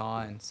some of the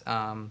signs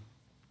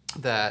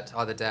that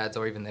either dads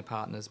or even their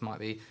partners might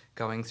be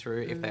going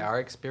through if they are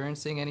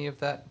experiencing any of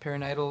that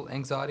perinatal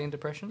anxiety and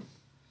depression?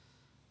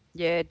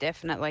 Yeah,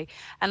 definitely.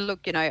 And look,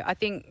 I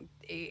think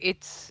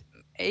it's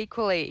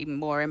equally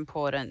more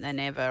important than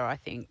ever, I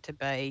think, to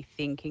be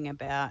thinking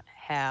about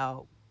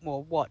how,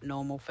 well, what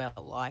normal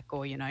felt like,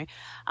 or,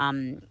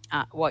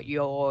 what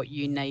your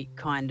unique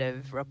kind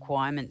of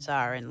requirements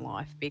are in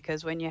life.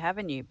 Because when you have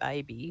a new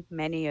baby,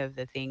 many of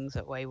the things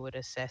that we would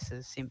assess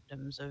as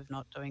symptoms of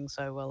not doing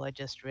so well are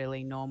just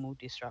really normal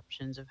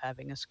disruptions of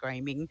having a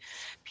screaming,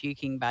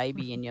 puking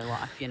baby in your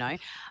life.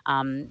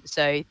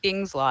 So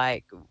things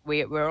like,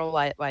 we're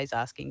always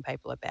asking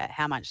people about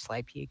how much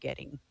sleep you're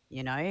getting.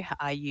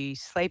 Are you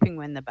sleeping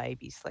when the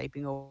baby's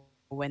sleeping, or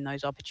when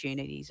those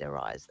opportunities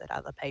arise that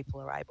other people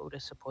are able to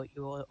support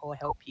you or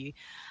help you?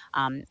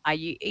 Are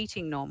you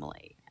eating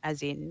normally,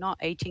 as in not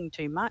eating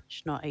too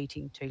much, not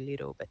eating too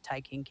little, but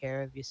taking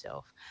care of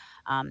yourself?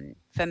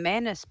 For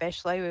men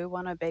especially, we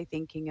want to be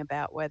thinking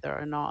about whether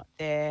or not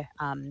they're,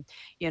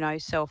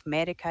 self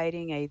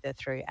medicating either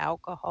through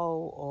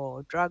alcohol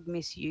or drug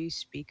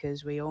misuse,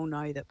 because we all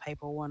know that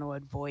people want to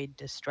avoid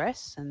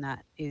distress, and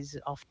that is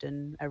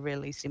often a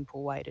really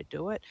simple way to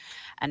do it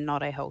and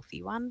not a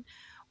healthy one.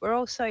 We're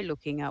also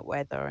looking at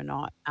whether or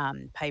not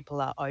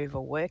people are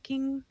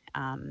overworking.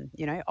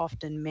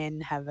 Often men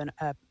have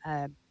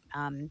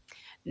um,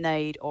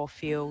 need or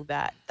feel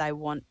that they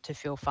want to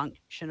feel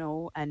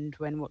functional. And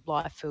when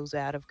life feels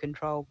out of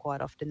control, quite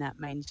often that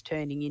means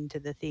turning into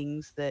the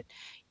things that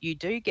you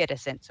do get a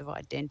sense of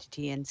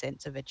identity and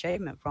sense of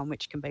achievement from,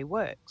 which can be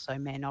work. So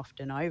men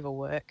often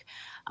overwork,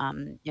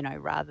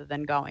 rather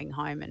than going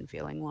home and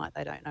feeling like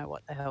they don't know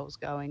what the hell's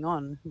going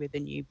on with a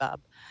new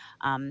bub.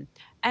 Um,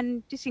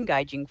 and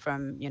disengaging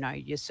from,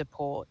 your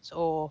supports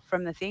or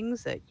from the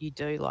things that you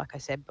do, like I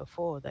said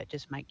before, that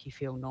just make you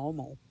feel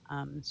normal.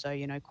 So,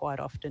 quite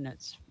often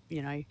it's,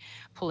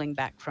 pulling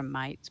back from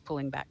mates,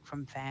 pulling back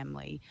from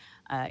family,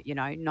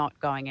 not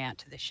going out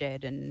to the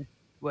shed and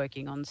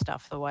working on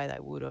stuff the way they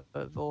would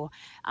have, or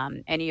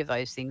any of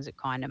those things that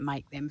kind of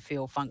make them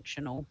feel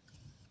functional.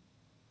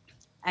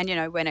 And,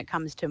 when it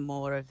comes to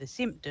more of the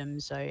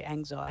symptoms, so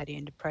anxiety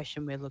and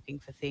depression, we're looking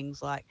for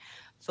things like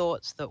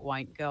thoughts that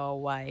won't go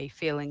away,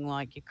 feeling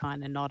like you're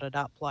kind of knotted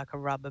up like a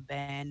rubber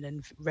band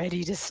and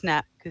ready to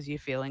snap because you're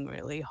feeling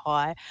really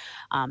high,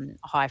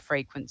 high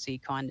frequency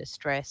kind of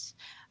stress,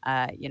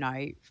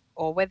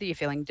 or whether you're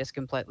feeling just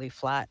completely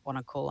flat, want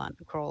to crawl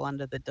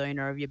under the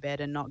doona of your bed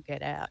and not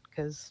get out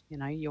because,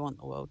 you want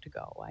the world to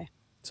go away.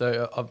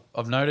 So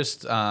I've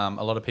noticed a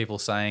lot of people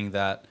saying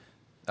that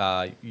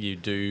you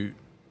do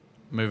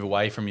move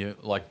away from your,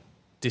 like,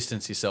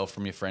 distance yourself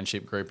from your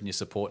friendship group and your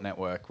support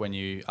network when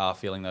you are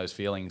feeling those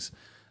feelings.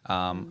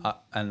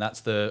 And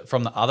that's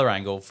from the other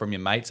angle, from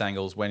your mates'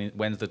 angles,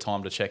 when's the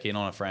time to check in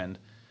on a friend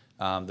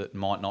that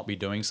might not be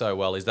doing so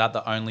well? Is that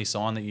the only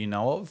sign that you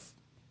know of,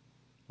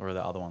 or are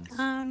there other ones?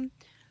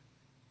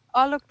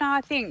 Oh, look, no,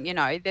 I think,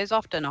 there's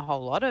often a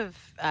whole lot of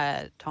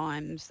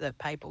times that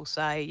people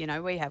say,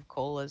 we have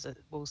callers that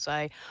will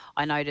say,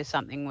 I noticed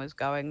something was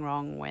going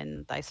wrong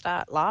when they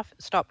stopped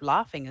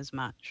laughing as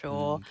much,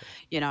 or,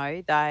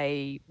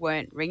 they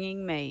weren't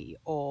ringing me,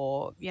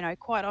 or,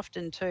 quite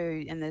often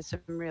too, and there's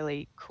some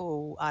really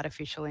cool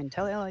artificial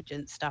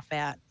intelligence stuff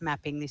out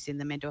mapping this in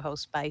the mental health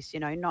space,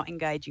 not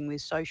engaging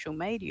with social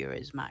media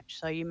as much.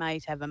 So you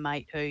may have a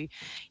mate who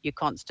you're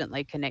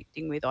constantly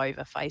connecting with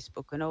over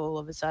Facebook, and all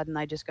of a sudden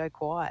they just go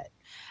quiet.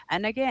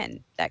 And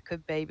again, that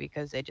could be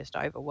because they're just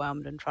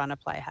overwhelmed and trying to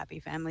play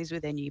happy families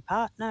with their new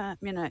partner,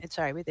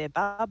 with their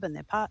bub and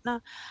their partner.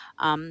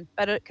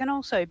 But it can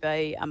also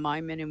be a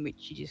moment in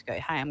which you just go,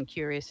 hey, I'm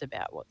curious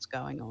about what's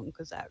going on,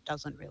 because that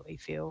doesn't really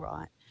feel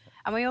right.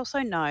 And we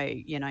also know,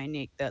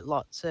 Nick, that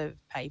lots of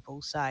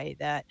people say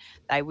that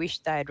they wish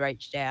they had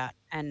reached out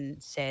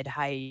and said,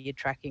 hey, you're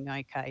tracking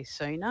okay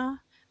sooner,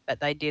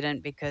 but they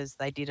didn't because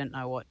they didn't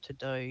know what to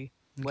do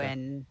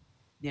when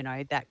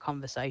that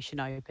conversation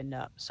opened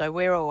up. So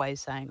we're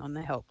always saying on the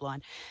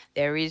helpline,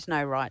 there is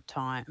no right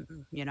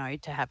time,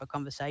 to have a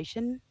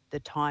conversation. The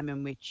time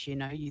in which,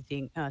 you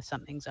think, oh,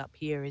 something's up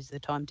here, is the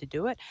time to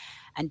do it.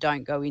 And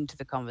don't go into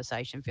the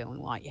conversation feeling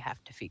like you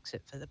have to fix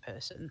it for the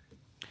person.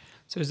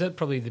 So is that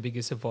probably the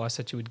biggest advice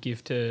that you would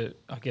give to,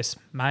 I guess,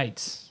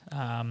 mates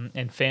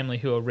and family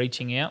who are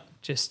reaching out?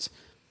 Just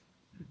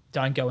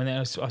don't go in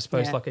there. I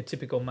suppose like a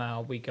typical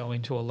male, we go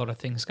into a lot of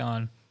things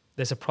going,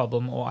 there's a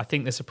problem, or I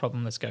think there's a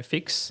problem, let's go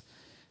fix.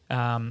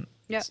 So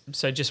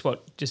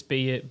just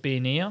be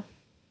an ear?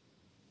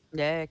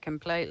 Yeah,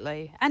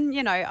 completely.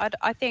 And,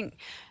 I think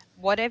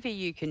whatever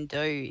you can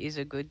do is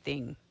a good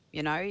thing.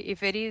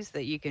 If it is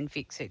that you can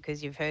fix it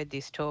because you've heard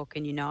this talk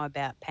and you know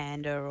about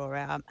PANDA or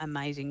our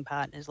amazing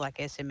partners like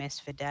SMS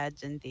for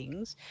Dads and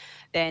things,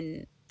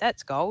 then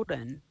that's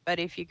golden. But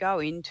if you go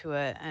into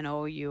it and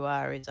all you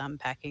are is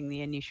unpacking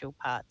the initial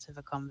parts of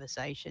a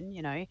conversation,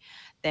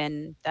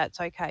 then that's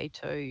okay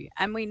too.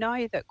 And we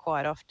know that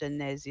quite often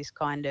there's this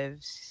kind of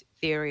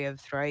theory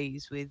of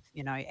threes with,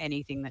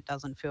 anything that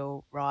doesn't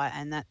feel right.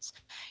 And that's,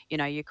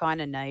 you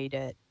kind of need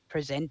it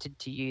presented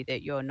to you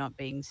that you're not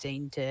being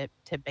seen to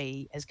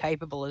be as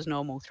capable as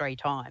normal 3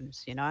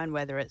 times, and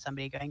whether it's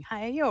somebody going,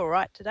 hey, are you all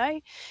right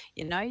today?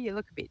 You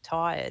look a bit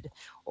tired,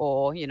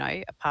 or,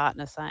 a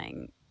partner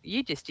saying,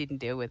 you just didn't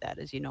deal with that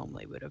as you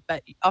normally would have.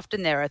 But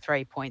often there are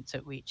 3 points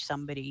at which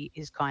somebody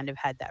is kind of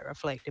had that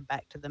reflected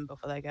back to them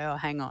before they go, oh,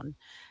 hang on,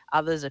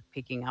 others are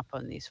picking up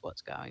on this,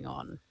 what's going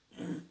on.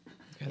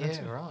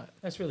 Yeah, right.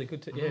 That's really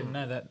good to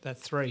know that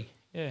 3.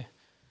 Yeah.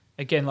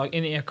 Again, like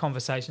in our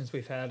conversations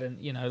we've had,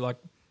 and, like,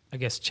 I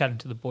guess chatting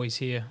to the boys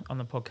here on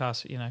the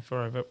podcast,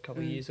 for over a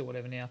couple of years or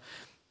whatever now,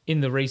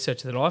 in the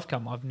research that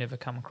I've never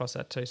come across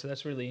that too. So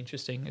that's really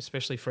interesting,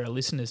 especially for our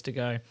listeners to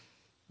go,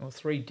 well,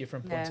 3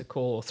 different points of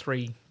call, or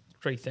three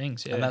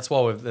things. Yeah. And that's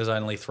why there's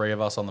only 3 of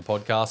us on the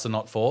podcast and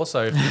not 4.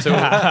 So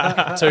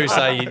if two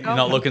say you're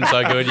not looking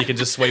so good, you can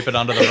just sweep it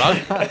under the rug.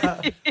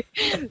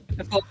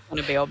 The fourth's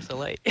going to be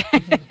obsolete.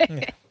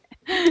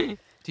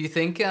 Do you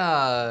think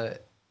a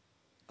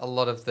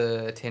lot of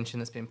the attention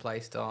that's been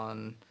placed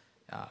on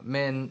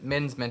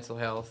men's mental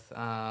health,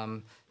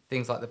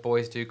 things like the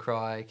Boys Do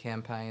Cry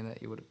campaign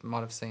that you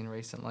might have seen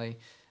recently,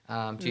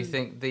 do you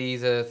think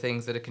these are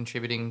things that are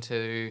contributing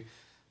to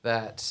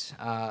that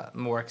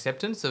more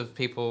acceptance of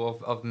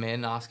people, of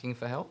men asking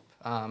for help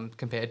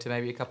compared to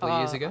maybe a couple of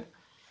years ago?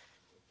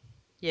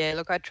 Yeah,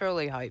 look, I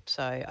truly hope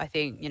so. I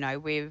think,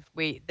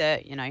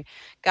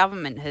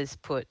 government has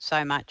put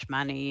so much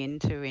money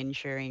into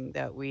ensuring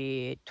that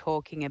we're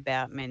talking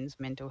about men's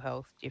mental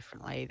health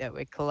differently, that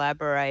we're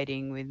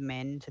collaborating with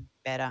men to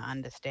better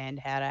understand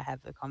how to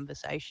have the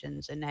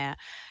conversations and how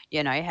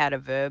to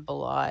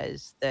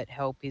verbalise that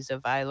help is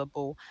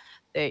available,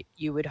 that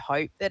you would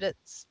hope that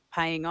it's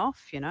paying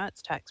off,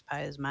 it's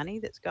taxpayers' money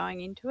that's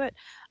going into it.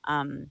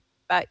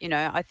 But,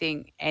 I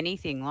think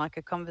anything like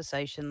a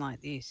conversation like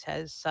this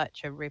has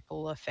such a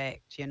ripple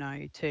effect,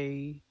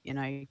 to,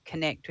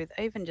 connect with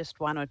even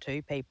just 1 or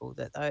 2 people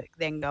that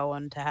then go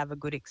on to have a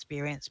good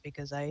experience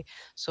because they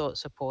sought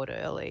support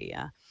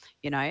earlier.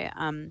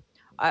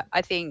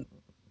 I think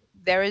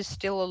there is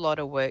still a lot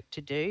of work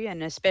to do,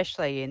 and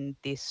especially in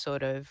this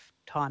sort of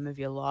time of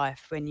your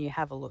life when you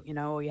have a look,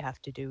 all you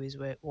have to do is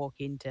walk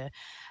into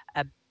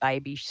a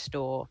baby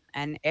store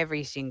and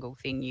every single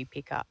thing you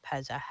pick up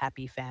has a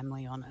happy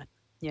family on it.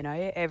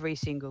 Every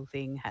single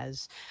thing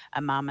has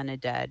a mum and a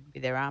dad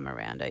with their arm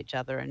around each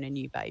other and a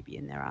new baby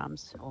in their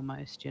arms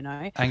almost,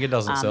 Anger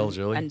doesn't sell,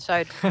 Julie. And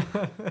so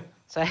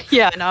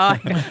yeah, no.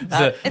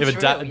 If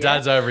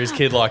dad's over his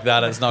kid like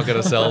that, it's not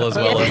going to sell as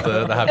well as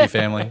the happy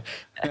family.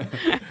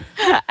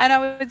 And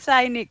I would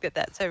say, Nick, that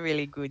that's a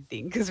really good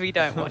thing because we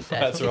don't want that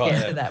That's to right,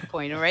 get yeah. to that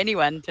point, or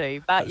anyone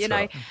to. But, That's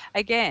right.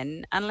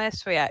 again,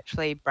 unless we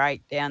actually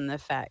break down the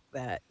fact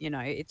that,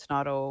 it's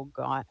not all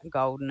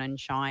golden and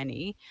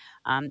shiny,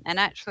 and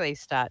actually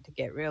start to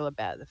get real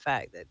about the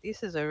fact that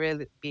this is a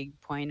really big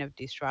point of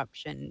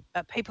disruption,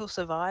 but people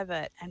survive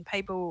it and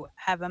people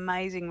have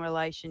amazing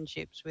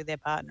relationships with their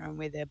partner and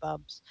with their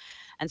bubs.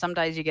 And some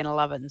days you're going to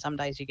love it and some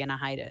days you're going to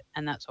hate it.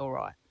 And that's all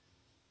right.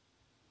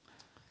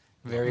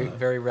 Very,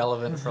 very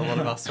relevant for a lot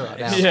of us right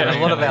now, Yeah. and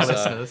a lot of our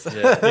Extremely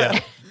listeners. Yeah.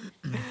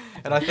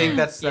 And I think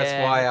that's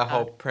Yeah, why our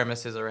whole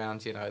premise is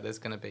around, there's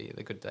going to be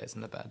the good days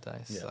and the bad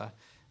days. Yeah.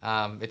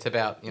 So it's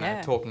about,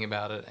 Yeah. talking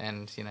about it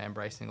and,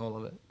 embracing all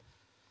of it.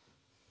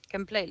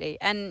 Completely.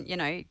 And,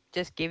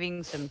 just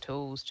giving some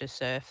tools to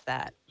surf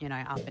that,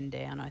 up and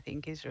down, I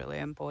think is really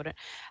important.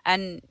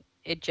 And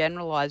it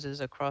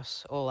generalizes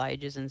across all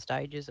ages and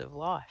stages of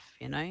life.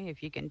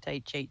 If you can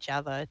teach each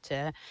other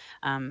to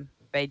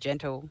be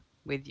gentle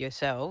with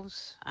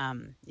yourselves,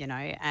 and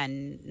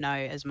know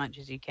as much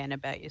as you can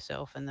about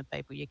yourself and the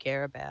people you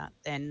care about,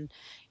 then,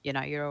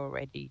 you're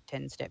already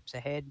 10 steps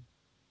ahead.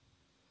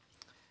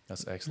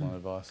 That's excellent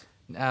advice.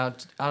 Now,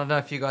 I don't know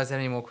if you guys had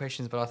any more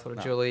questions, but I thought,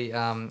 Julie,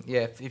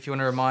 if you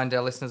want to remind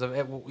our listeners of,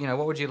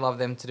 what would you love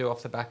them to do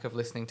off the back of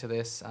listening to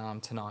this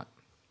tonight?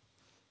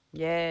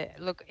 Yeah,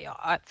 look,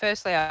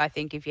 firstly, I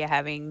think if you're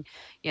having,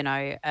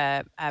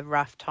 a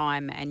rough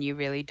time and you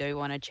really do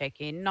want to check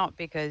in, not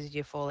because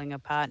you're falling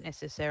apart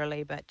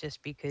necessarily, but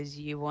just because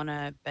you want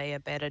to be a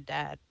better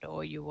dad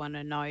or you want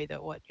to know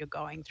that what you're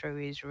going through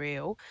is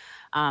real,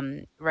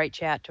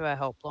 reach out to our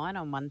helpline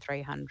on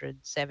 1300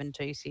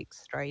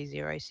 726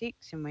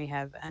 306. And we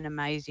have an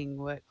amazing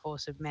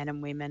workforce of men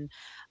and women,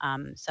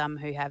 some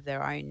who have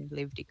their own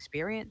lived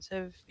experience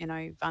of,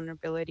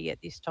 vulnerability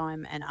at this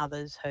time, and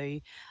others who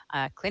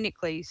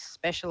clinically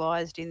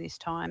specialised in this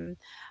time,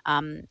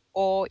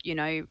 or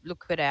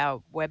look at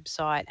our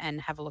website and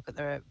have a look at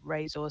the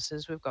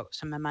resources. We've got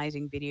some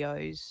amazing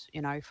videos,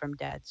 from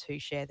dads who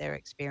share their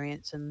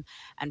experience and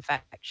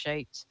fact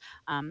sheets,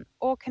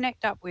 or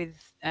connect up with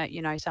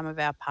some of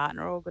our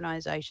partner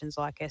organisations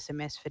like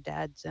SMS for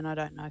Dads. And I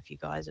don't know if you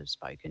guys have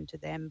spoken to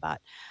them,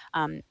 but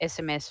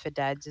SMS for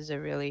Dads is a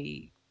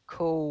really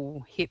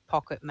cool hip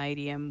pocket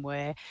medium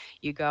where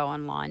you go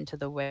online to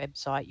the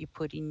website, you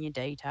put in your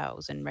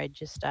details and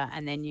register,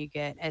 and then you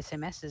get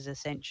SMSs.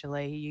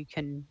 Essentially,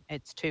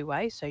 it's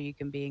two-way, so you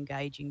can be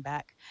engaging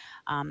back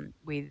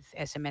with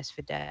SMS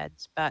for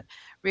Dads, but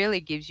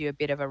really gives you a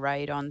bit of a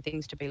read on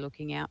things to be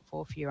looking out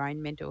for your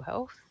own mental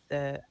health.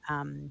 The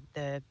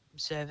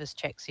service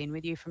checks in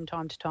with you from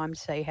time to time to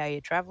see how you're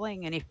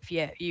travelling, and if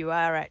you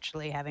are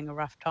actually having a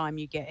rough time,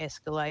 you get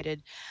escalated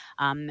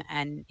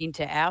and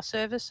into our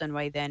service, and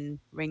we then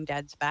ring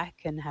dads back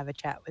and have a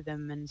chat with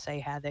them and see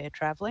how they're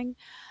travelling,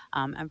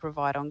 and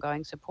provide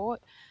ongoing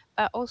support.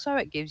 But also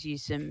it gives you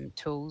some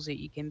tools that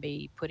you can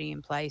be putting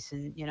in place,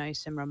 and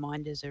some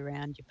reminders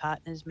around your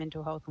partner's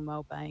mental health and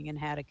wellbeing and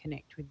how to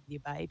connect with your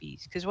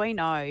babies, because we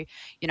know,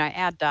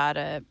 our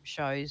data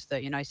shows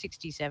that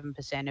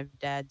 67% of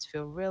dads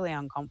feel really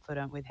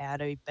unconfident with how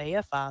to be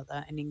a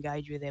father and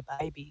engage with their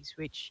babies,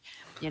 which,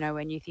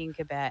 when you think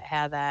about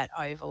how that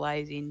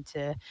overlays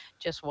into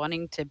just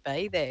wanting to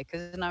be there,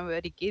 because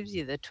nobody gives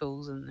you the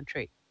tools and the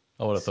tricks.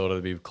 I would have thought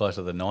it'd be closer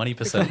to the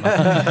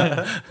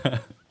 90%.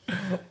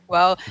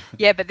 Well,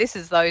 yeah, but this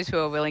is those who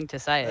are willing to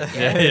say it.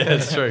 Yeah,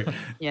 that's true.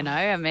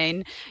 I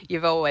mean,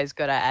 you've always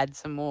got to add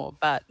some more,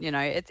 but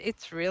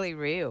it's really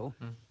real.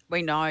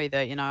 We know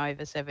that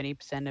over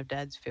 70% of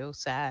dads feel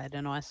sad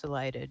and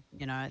isolated,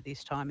 at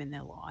this time in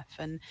their life,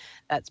 and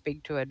that's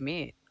big to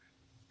admit.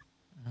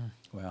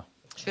 Wow.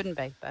 Shouldn't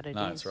be, but it is.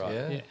 No, that's right.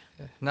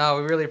 Yeah. No,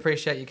 we really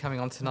appreciate you coming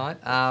on tonight.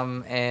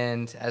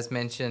 And as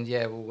mentioned,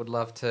 we would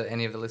love to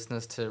any of the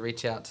listeners to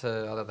reach out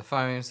to either the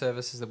phone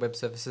services, the web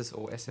services,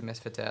 or SMS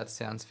for Dads.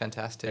 Sounds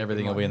fantastic.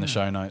 Everything will be in the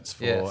show notes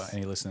for Yes.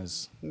 any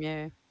listeners.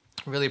 Yeah.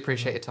 Really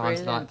appreciate your time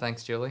Brilliant. tonight.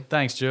 Thanks, Julie.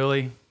 Thanks,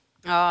 Julie.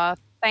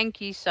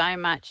 Thank you so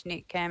much,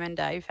 Nick, Cam, and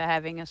Dave, for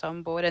having us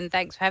on board, and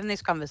thanks for having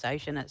this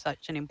conversation. It's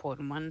such an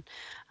important one.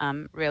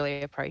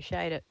 Really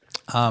appreciate it.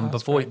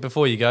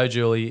 Before you go,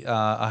 Julie,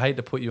 I hate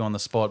to put you on the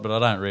spot, but I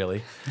don't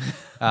really.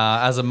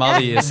 As a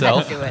mother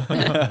yourself, Do it.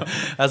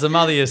 as a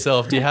mother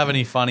yourself, do you have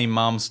any funny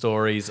mum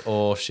stories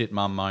or shit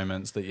mum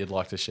moments that you'd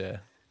like to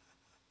share?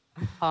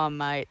 Oh,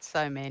 mate,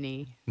 so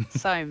many.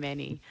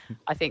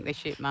 I think the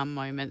shit mum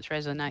moments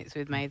resonates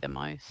with me the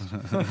most.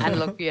 And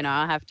look,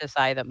 I have to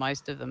say that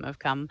most of them have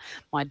come.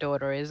 My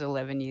daughter is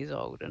 11 years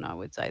old, and I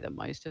would say that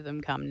most of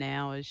them come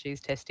now as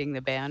she's testing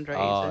the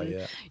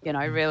boundaries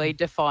and, really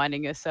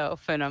defining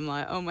herself. And I'm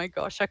like, oh my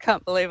gosh, I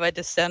can't believe I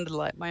just sounded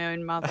like my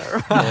own mother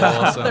or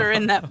Awesome. father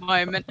in that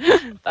moment.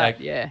 But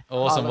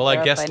Awesome. Well, I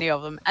there are guess plenty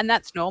of them, and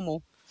that's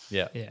normal.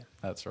 Yeah,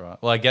 that's right.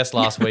 Well, I guess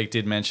last week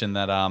did mention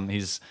that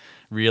he's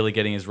really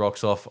getting his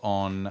rocks off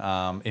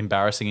on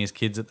embarrassing his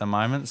kids at the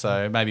moment.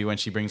 So maybe when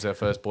she brings her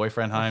first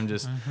boyfriend home,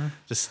 just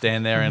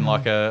stand there in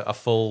like a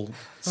full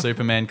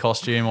Superman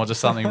costume or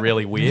just something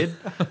really weird.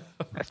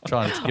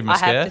 Trying to give him a I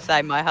scare. have to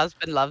say, my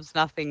husband loves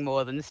nothing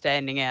more than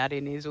standing out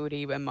in his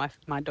hoodie when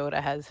my daughter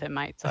has her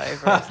mates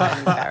over and saying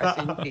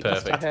embarrassing things to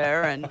Perfect.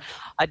 her, and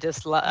I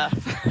just laugh.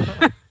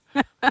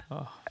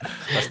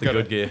 That's the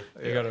good gear.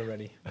 You got it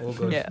ready. All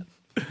good. Yeah.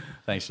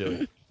 Thanks,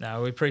 Julie.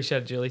 No, we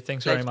appreciate it, Julie.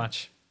 Thanks very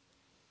much.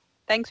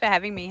 Thanks for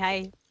having me.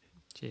 Hey.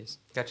 Cheers.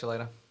 Catch you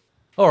later.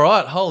 All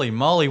right, holy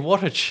moly,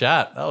 what a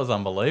chat. That was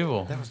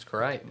unbelievable. That was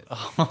great.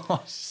 I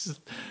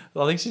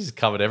think she's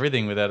covered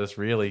everything without us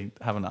really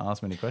having to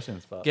ask many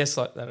questions. But Guests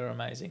like that are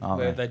amazing.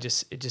 Where it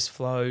just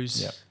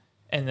flows, Yep.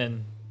 and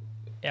then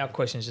our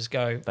questions just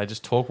go. they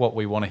just talk what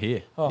we want to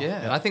hear. Oh,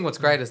 Yeah, and I think what's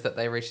great is that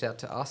they reached out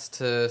to us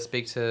to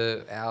speak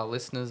to our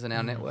listeners and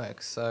our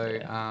networks. So,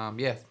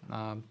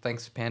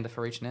 thanks Panda for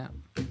reaching out.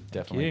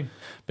 Definitely. you.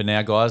 But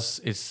now, guys,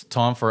 it's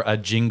time for a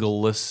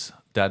jingleless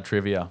dad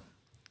trivia.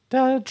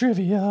 Dad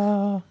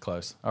trivia.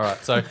 Close. All right,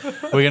 so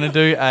we're going to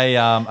do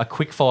a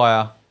quick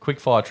fire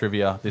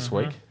trivia this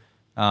week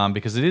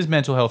because it is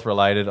mental health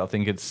related. I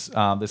think it's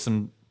there's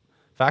some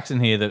facts in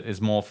here that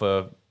is more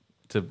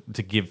to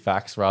give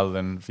facts rather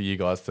than for you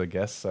guys to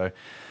guess. So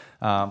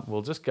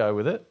we'll just go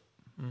with it.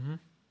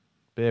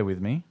 Bear with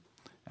me,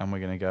 and we're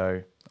going to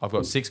go. I've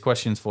got 6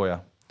 questions for you.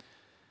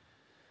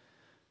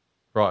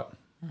 Right.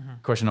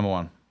 Question number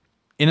 1.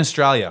 In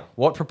Australia,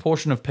 what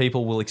proportion of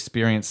people will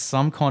experience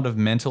some kind of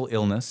mental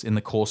illness in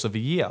the course of a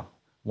year?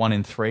 1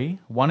 in 3,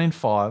 1 in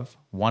 5,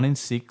 1 in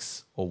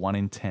 6, or 1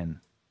 in 10?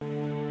 3.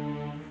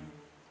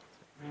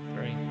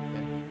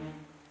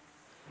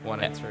 1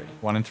 and 3.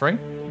 1 in 3?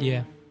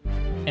 Yeah.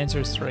 Answer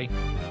is 3.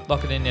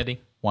 Lock it in, Eddie.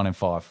 1 in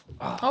 5.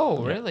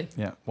 Oh, really?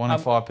 Yeah, 1 in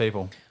 5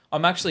 people.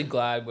 I'm actually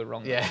glad we're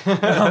wrong. Yeah.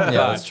 Yeah,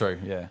 that's true.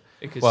 Yeah.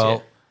 Because,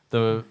 Well,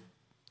 the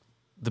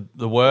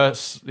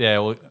worst. Yeah,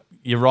 well,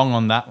 you're wrong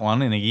on that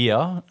one in a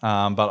year.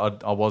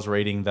 But I was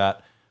reading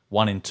that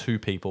 1 in 2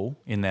 people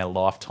in their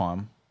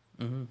lifetime.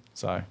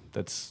 So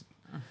that's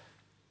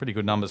pretty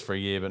good numbers for a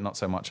year, but not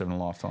so much in a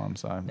lifetime.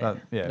 So No.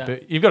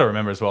 but you've got to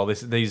remember as well.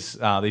 These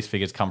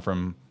figures come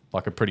from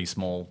like a pretty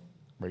small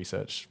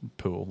research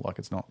pool. Like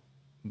it's not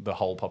the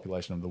whole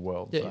population of the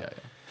world. Yeah.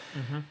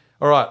 So.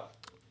 All right.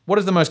 What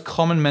is the most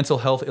common mental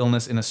health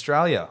illness in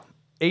Australia?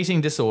 Eating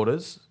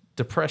disorders,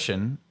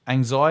 depression,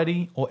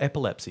 anxiety, or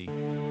epilepsy?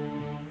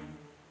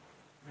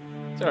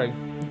 Sorry,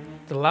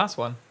 the last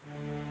one.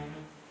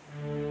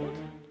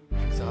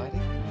 Anxiety?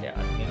 Yeah,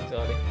 I think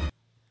anxiety.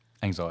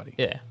 Anxiety.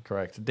 Yeah.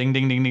 Correct. Ding,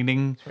 ding, ding, ding,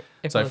 ding.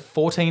 So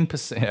Epilep-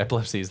 14%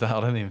 epilepsy is that? I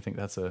don't even think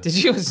that's a. Did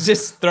you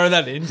just throw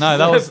that in? No,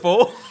 that was-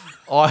 4.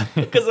 I,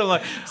 Because I'm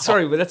like,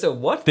 sorry, but that's a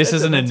what? this That's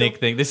isn't a mental- Nick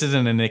thing. This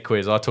isn't a Nick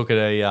quiz. I took it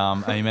a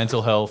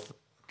mental health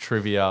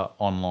trivia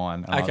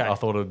online. And Okay. I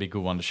thought it would be a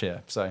good one to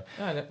share. So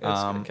No, that's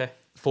okay.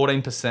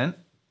 14%.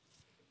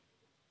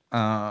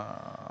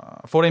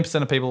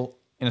 14% of people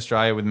in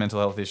Australia with mental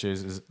health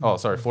issues is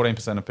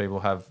 14% of people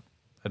have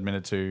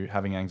admitted to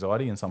having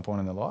anxiety in some point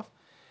in their life.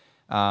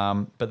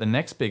 But the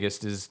next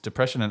biggest is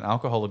depression and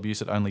alcohol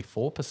abuse at only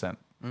 4%.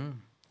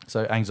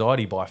 So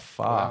anxiety by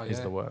far Wow, is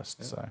yeah. the worst.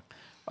 Yeah. So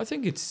I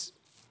think it's,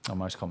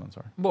 most common.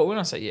 Sorry. well, when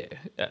I say,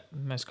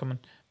 most common,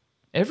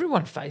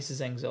 everyone faces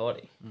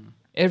anxiety.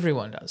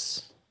 Everyone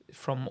does,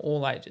 from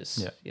all ages.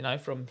 Yeah. You know,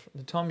 from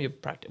the time you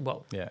practice,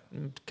 well, Yeah.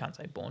 can't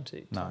say born to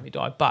the No. time you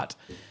die, but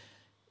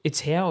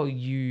it's how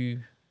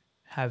you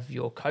have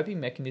your coping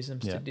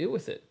mechanisms Yeah. to deal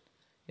with it.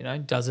 You know,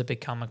 does it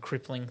become a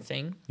crippling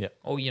thing? Yeah.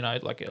 Or, you know,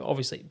 like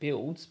obviously it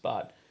builds,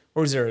 but,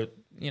 or is there a,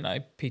 you know,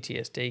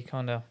 PTSD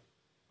kind of,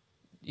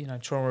 you know,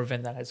 trauma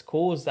event that has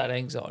caused that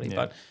anxiety? Yeah.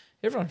 But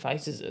everyone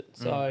faces it.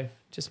 So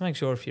just make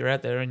sure if you're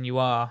out there and you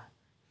are,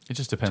 It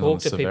just depends on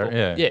talk the to people.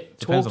 severity. Yeah, Depends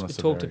talk on the to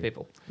severity.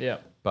 people. Yeah.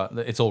 But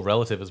it's all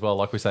relative as well.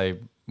 Like we say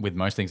with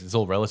most things, it's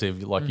all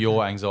relative. Like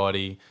your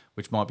anxiety,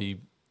 which might be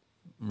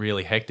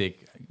really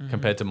hectic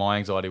compared to my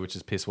anxiety, which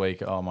is piss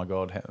weak. Oh my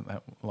God.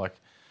 Like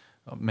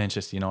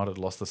Manchester United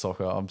lost the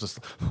soccer. I'm just,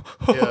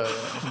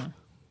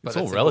 it's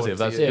all relative.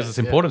 That's because it's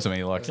important to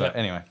me. Like, so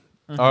anyway.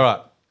 All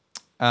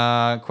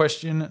right.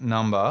 Question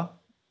number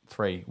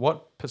 3.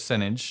 What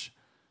percentage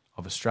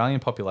of Australian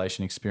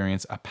population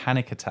experience a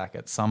panic attack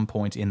at some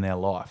point in their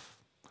life?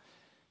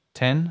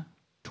 10,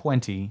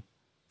 20,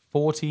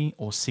 40,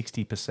 or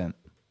 60%?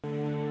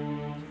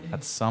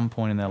 At some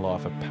point in their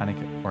life, a panic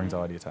or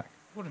anxiety attack.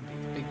 Wouldn't be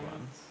the big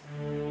ones.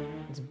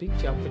 It's a big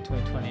jump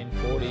between 20 and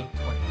 40.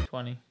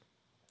 20.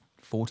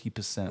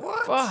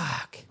 40%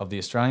 Fuck. of the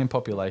Australian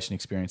population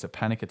experience a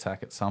panic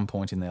attack at some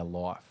point in their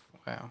life.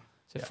 Wow.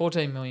 So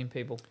 14 million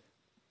people.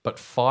 But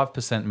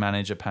 5%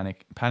 manage a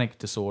panic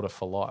disorder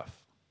for life.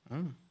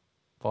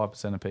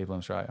 5% of people in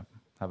Australia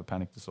have a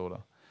panic disorder.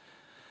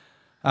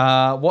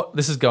 What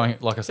this is going,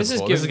 like I said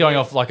before, this is going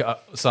off like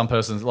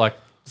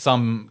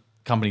some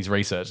company's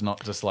research,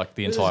 not just like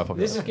the entire population.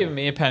 This is giving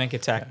me a panic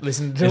attack.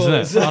 Listen to Isn't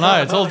this. it? I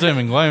know, it's all doom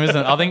and gloom, isn't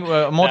it? I think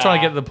we're more trying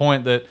to get to the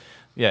point that,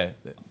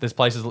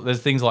 there's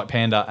things like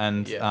Panda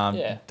and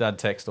Dad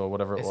Text or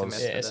whatever it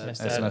was. Yeah,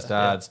 SMS SMS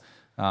dads.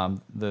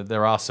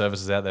 There are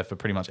services out there for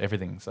pretty much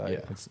everything. So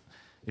it's,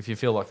 if you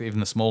feel like even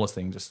the smallest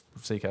thing, just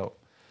seek help.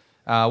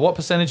 What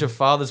percentage of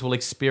fathers will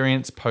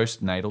experience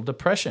postnatal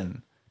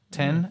depression?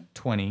 10,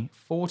 20,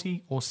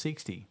 40 or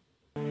 60?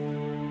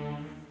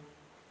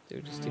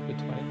 Dude, just stick with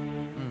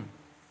 20.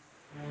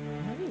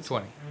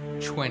 20.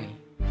 20.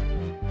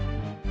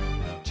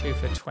 2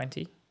 for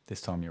 20.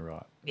 This time you're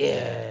right.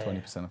 Yeah.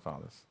 20% of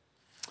fathers.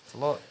 It's a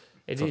lot.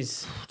 It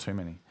is. Too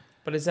many.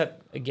 But is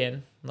that,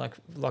 again, like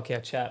our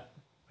chat?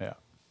 Yeah.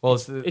 Well,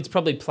 It's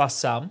probably plus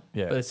some,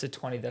 Yeah. but it's the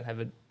 20 that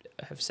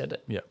have said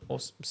it. Yeah. Or,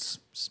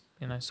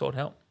 sought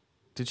help.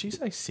 Did she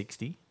say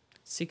 60?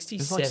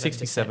 67. It's like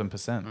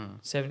 67%.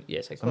 So Maybe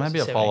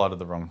I've highlighted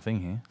the wrong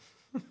thing here.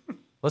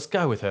 Let's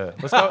go with her.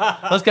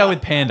 Let's go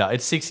with Panda.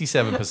 It's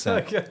 67%. So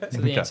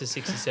the answer's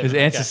 67. The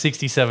answer's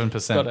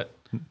 67%. Got it.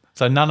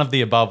 So none of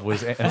the above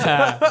was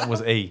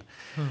E.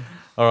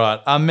 All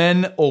right. Are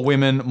men or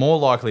women more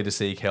likely to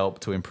seek help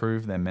to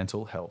improve their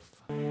mental health?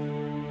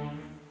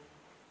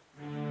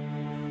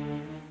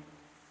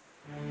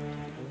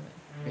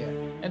 Yeah.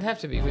 It'd have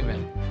to be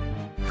women.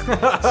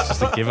 It's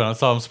just a given.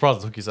 So I'm surprised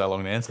it took you so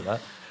long to answer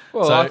that.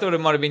 Well, So- I thought it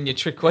might have been your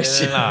trick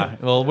question. No.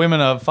 Well, women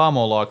are far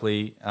more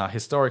likely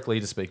historically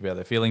to speak about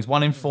their feelings.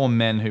 1 in 4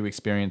 men who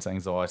experience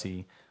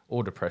anxiety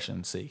or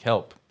depression seek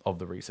help of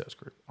the research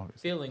group,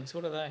 obviously. Feelings,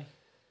 what are they?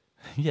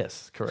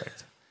 Yes,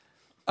 correct.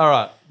 All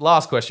right,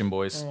 last question,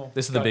 boys.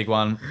 This is the go. big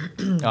one.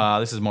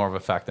 This is more of a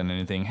fact than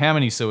anything. How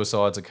many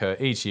suicides occur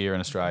each year in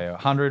Australia?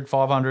 100,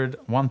 500,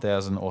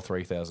 1,000 or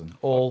 3,000?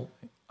 All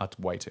are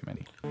way too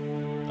many.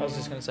 I was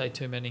just going to say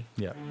too many.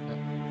 Yeah.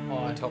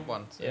 The top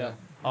ones. Yeah.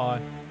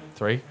 I.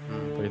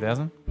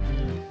 3,000?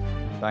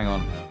 Bang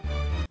on.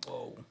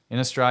 Whoa. In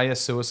Australia,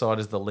 suicide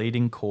is the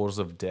leading cause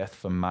of death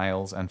for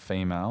males and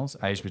females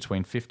aged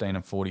between 15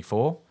 and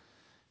 44.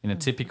 In a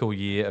typical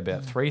year,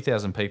 about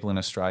 3,000 people in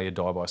Australia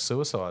die by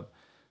suicide.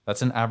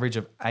 That's an average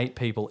of 8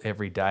 people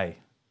every day.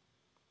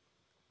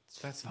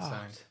 That's insane.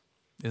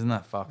 Isn't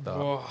that fucked up?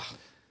 Oh.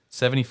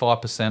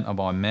 75% are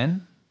by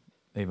men,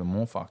 even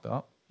more fucked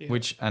up,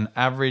 which an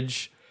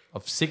average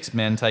of 6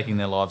 men taking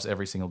their lives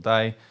every single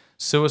day.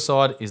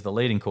 Suicide is the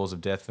leading cause of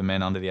death for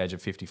men under the age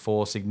of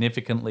 54,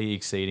 significantly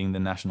exceeding the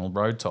national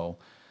road toll.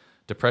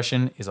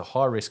 Depression is a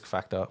high risk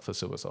factor for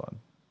suicide.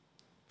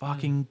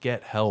 Fucking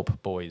get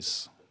help,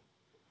 boys.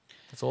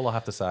 That's all I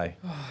have to say.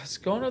 It's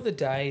gone are the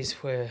days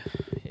where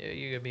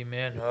you're going to be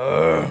man.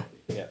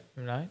 Yeah.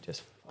 You know,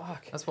 just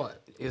fuck. That's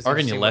what I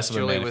reckon you're less of a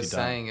Julie man if was you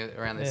don't. saying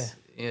around this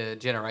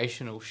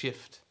generational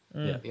shift.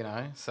 Yeah. You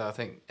know, so I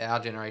think our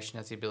generation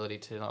has the ability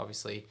to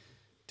obviously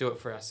do it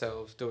for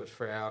ourselves, do it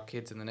for our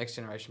kids in the next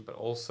generation, but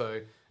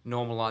also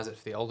normalize it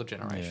for the older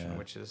generation, Yeah.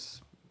 which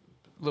is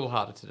a little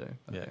harder to do.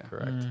 But Yeah,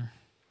 correct.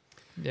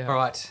 Yeah. All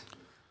right.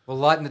 We'll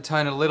lighten the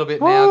tone a little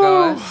bit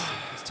now, guys.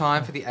 It's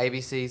time for the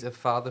ABCs of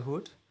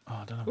fatherhood. Oh,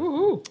 I don't know.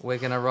 Ooh. We're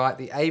going to write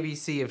the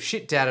ABC of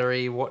shit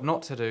daddery, what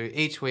not to do.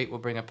 Each week we'll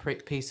bring a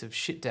piece of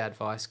shit dad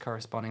advice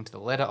corresponding to the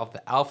letter of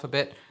the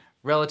alphabet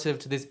relative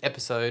to this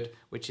episode,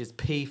 which is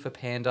P for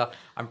panda.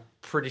 I'm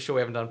pretty sure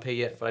we haven't done P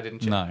yet, but I didn't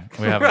check. No,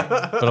 we haven't.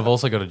 But I've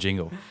also got a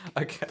jingle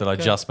Okay. that I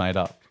just made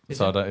up. It's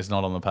not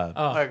on the pad.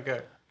 Oh.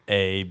 Okay.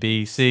 A,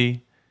 B,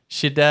 C,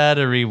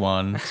 shidaddery,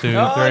 1, 2,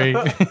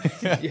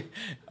 3.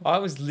 I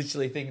was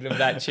literally thinking of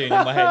that tune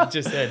in my head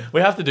just then.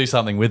 We have to do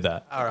something with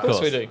that. All right. Of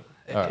course we do.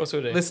 Of course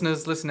we do.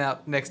 Listeners, listen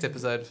out next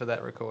episode for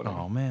that recording.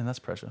 Oh, man, that's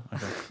pressure.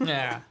 Okay.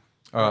 Yeah.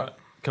 All right.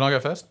 Can I go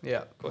first?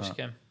 Yeah. Of course you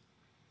can.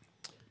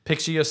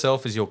 Picture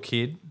yourself as your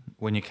kid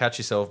when you catch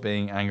yourself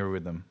being angry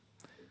with them,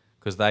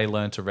 because they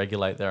learn to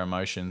regulate their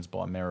emotions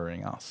by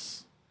mirroring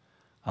us.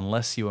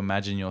 Unless you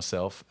imagine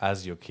yourself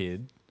as your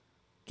kid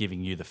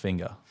giving you the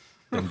finger,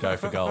 then go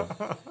for gold.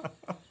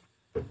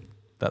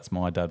 That's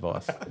my dad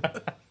advice.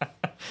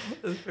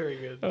 That's very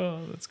good.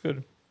 Oh, that's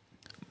good.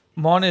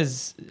 Mine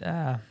is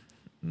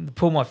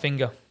pull my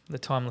finger, the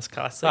timeless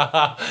classic.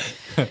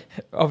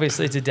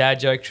 Obviously, it's a dad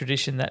joke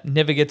tradition that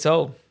never gets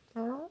old.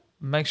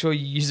 Make sure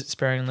you use it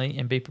sparingly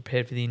and be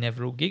prepared for the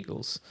inevitable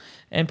giggles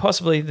and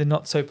possibly the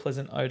not so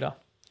pleasant odour.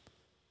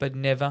 But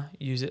never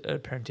use it at a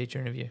parent-teacher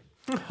interview.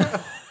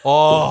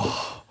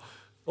 Oh,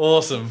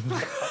 awesome.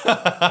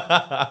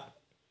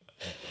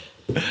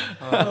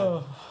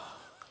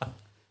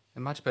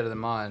 And much better than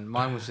mine.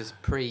 Mine was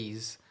just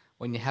prees.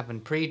 When you're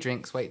having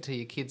pre-drinks, wait till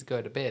your kids go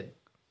to bed.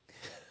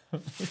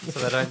 So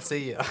they don't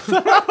see you.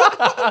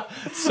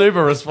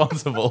 Super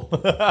responsible.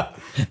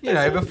 You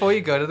know, before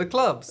you go to the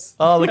clubs.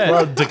 Oh, the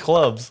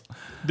clubs.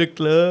 The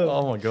club.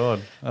 Oh, my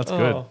God. That's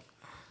good. Oh,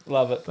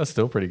 love it. That's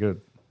still pretty good.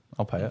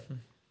 I'll pay it.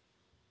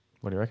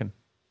 What do you reckon?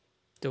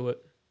 Do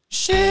it.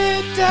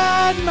 Shit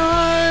dad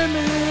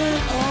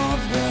moment of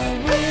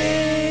the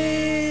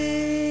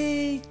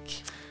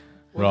week.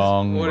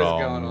 Wrong. What is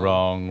going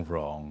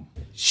on?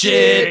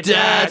 Shit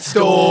dad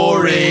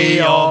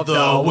story of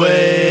the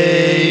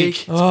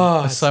week.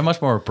 Oh, It's so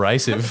much more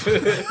abrasive.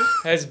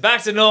 it's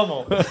back to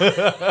normal.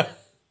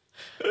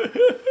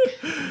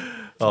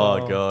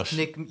 Oh, gosh.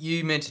 Nick,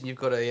 you mentioned you've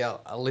got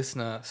a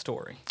listener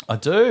story. I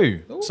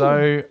do.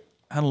 So,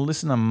 I had a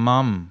listener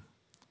mum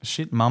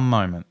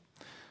moment.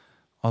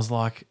 I was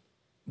like,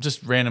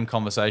 just random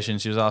conversation.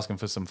 She was asking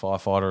for some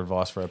firefighter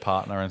advice for her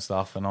partner and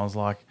stuff. And I was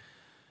like,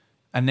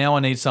 and now I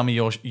need some of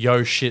your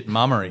yo shit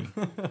mummery.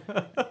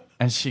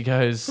 And she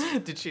goes,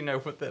 Did she know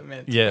what that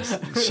meant? yes,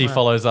 she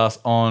follows us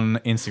on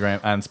Instagram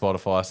and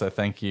Spotify, so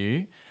thank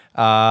you.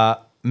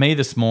 Me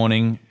this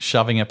morning,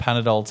 shoving a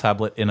Panadol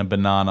tablet in a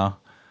banana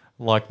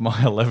like my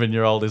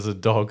 11-year-old is a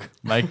dog,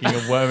 taking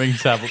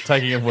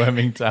a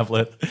worming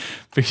tablet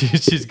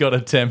because she's got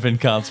a temp and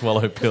can't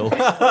swallow pills.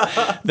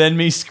 Then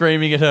me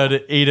screaming at her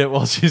to eat it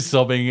while she's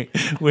sobbing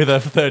with a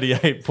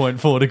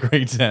 38.4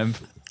 degree temp.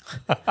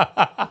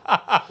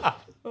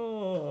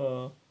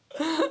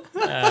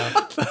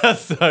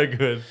 That's so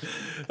good.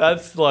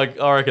 That's like,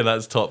 I reckon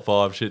that's top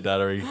 5 shit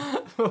daddery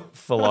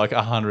for like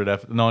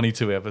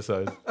 92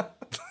 episodes.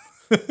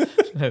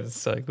 That's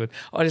so good.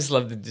 I just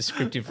love the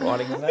descriptive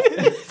writing on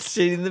that.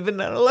 Eating the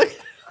banana like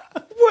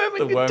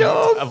worming a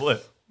dog.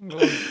 Tablet.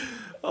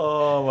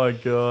 Oh my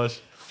gosh.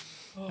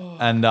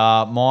 And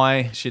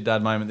my shit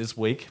dad moment this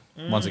week,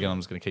 once again, I'm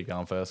just going to keep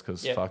going first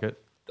because fuck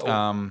it.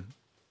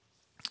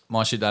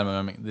 My shit dad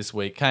moment this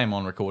week came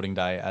on recording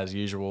day as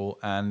usual,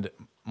 and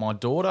my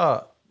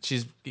daughter,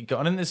 she's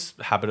got in this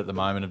habit at the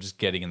moment of just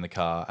getting in the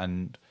car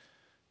and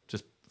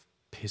just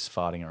piss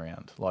farting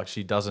around. Like,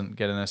 she doesn't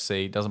get in her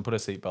seat, doesn't put her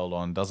seatbelt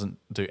on, doesn't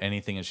do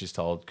anything as she's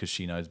told because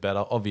she knows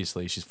better.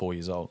 Obviously, she's 4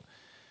 years old.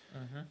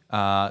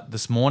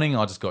 This morning,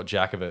 I just got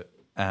jack of it,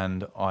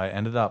 and I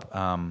ended up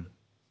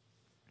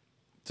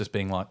just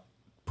being like,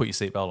 put your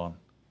seatbelt on,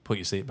 put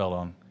your seatbelt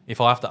on. If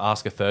I have to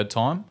ask a third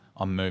time,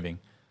 I'm moving.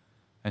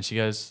 And she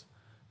goes,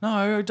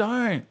 no,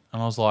 don't.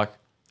 And I was like,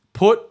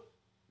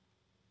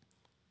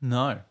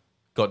 no.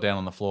 Got down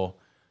on the floor.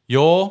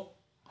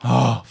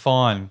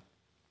 Fine.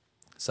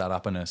 Sat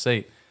up in her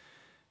seat.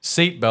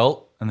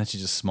 Seatbelt, and then she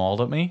just smiled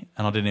at me,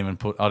 and I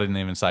didn't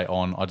even say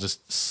on. I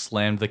just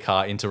slammed the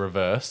car into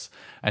reverse,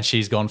 and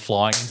she's gone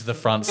flying into the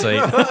front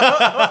seat.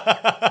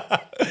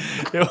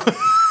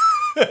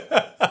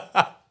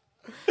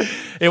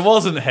 It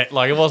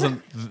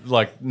wasn't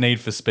like Need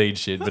for Speed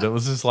shit, but it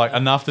was just like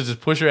enough to just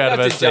push her out of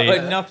her seat.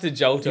 Enough to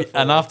jolt her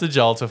forward. Enough to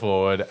jolt her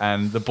forward,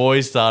 and the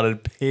boys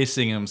started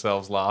pissing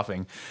themselves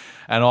laughing.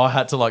 And I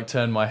had to like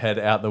turn my head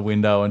out the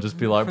window and just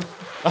be like...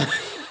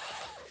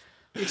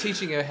 You're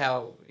teaching her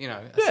how, a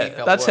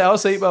seatbelt that's works. how a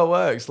seatbelt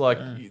works. Like,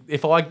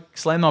 if I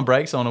slam my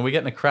brakes on and we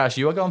get in a crash,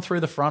 you are going through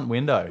the front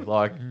window.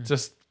 Like,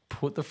 just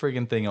put the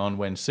friggin' thing on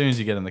as soon as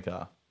you get in the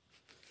car.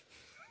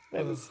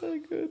 That was so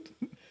good.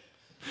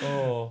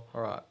 Oh,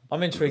 All right.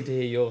 I'm intrigued to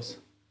hear yours.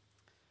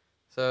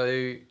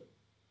 So,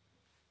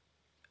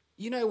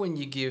 when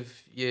you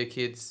give your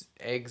kids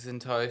eggs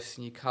and toast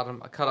and you cut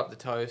up the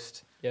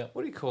toast. Yeah.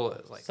 What do you call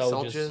it? Like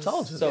Soldiers.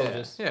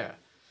 Soldiers. Yeah.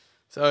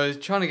 So I was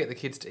trying to get the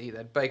kids to eat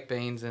that baked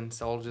beans and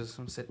soldiers.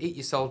 I said, "Eat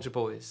your soldier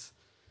boys,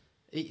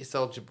 eat your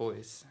soldier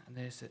boys." And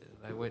they said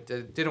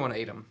they didn't want to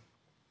eat them.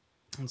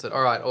 And said,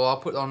 "All right, well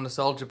I'll put on the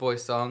Soldier Boy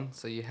song,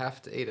 so you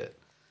have to eat it."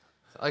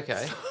 So,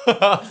 okay.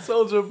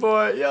 Soldier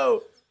boy,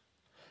 yo.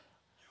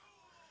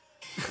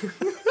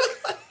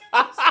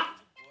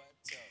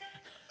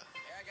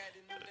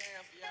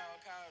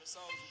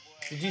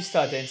 Did you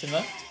start dancing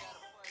though?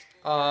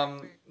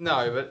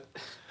 No, but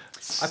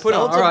I put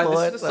on. All right,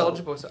 this is the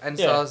Soldier Boy song, and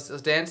so Yeah. I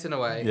was dancing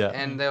away, Yeah.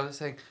 and they were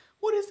saying,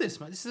 "What is this,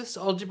 man? This is the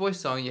Soldier Boy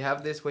song. You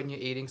have this when you're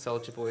eating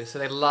Soldier Boys." So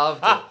they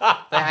loved it.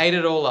 They ate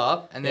it all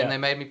up, and then Yeah. they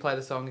made me play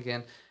the song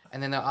again,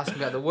 and then they were asking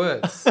about the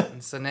words,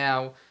 and so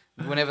now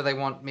whenever they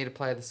want me to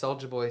play the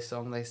Soldier Boy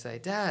song, they say,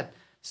 "Dad,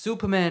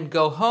 Superman,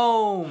 go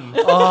home."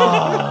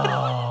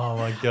 Oh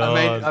my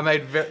god. I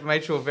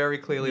made sure very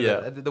clearly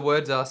that the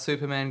words are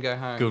Superman, go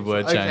home. Good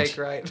word So, change. Okay,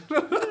 great.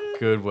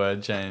 Good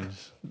word change.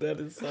 That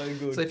is so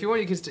good. So if you want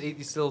your kids to eat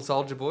your little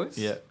Soldier Boys,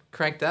 Yeah.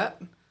 crank that.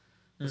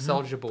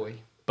 Soldier Boy.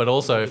 But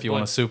also, if you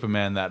want to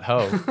Superman that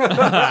hoe,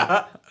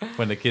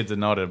 when the kids are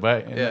not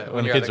awake, when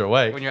the you're kids at are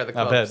awake, when you're at the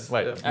I bet. clubs.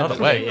 Wait, Yeah. not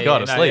awake.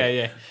 God, asleep.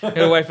 Yeah.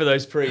 Gotta wait for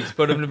those prees.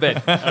 Put them to bed.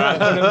 All right,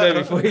 put them to bed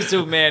before you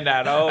Superman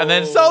that. Oh. And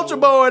then Soldier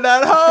Boy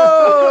that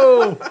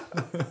hoe.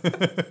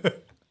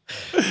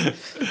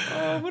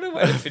 Oh, what a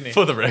way to finish.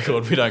 For the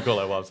record, we don't call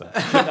our wives that.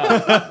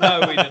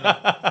 No, we do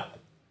not.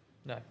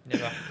 No,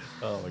 never.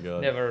 Oh my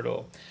god. Never at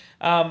all.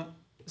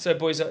 So,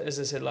 boys, as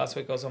I said last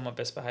week, I was on my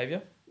best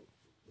behaviour.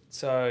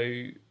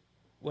 So,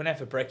 went out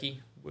for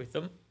brekkie with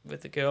them,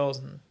 with the girls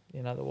and,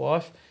 the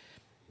wife.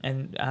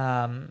 And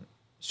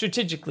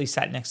strategically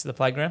sat next to the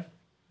playground.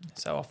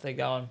 So, off they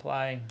go and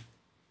play.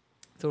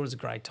 Thought it was a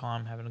great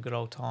time, having a good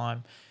old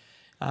time.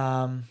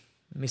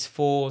 Miss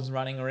Fours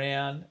running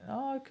around.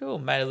 Oh, cool.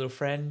 Made a little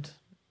friend.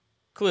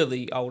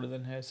 Clearly older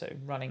than her, so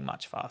running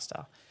much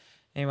faster.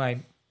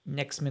 Anyway,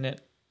 next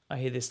minute, I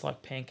hear this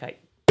like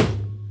pancake.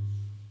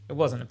 It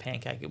wasn't a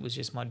pancake. It was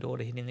just my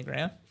daughter hitting the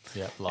ground.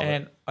 Yeah, love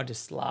and it. I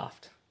just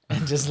laughed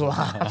and just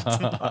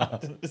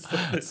laughed.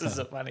 This is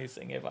the funniest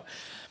thing ever.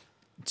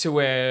 To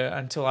where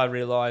until I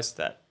realised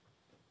that,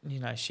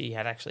 she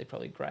had actually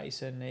probably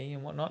grazed her knee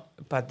and whatnot.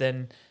 But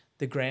then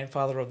the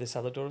grandfather of this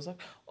other daughter was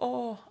like,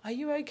 "Oh, are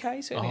you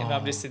okay?" So and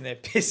I'm just sitting there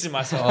pissing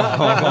myself.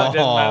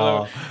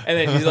 And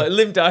then he's like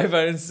limped over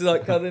and it's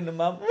like cuddling the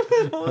mum.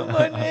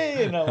 My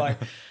knee. And I'm like,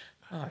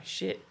 "Oh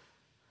shit."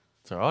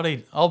 It's all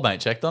right. Old mate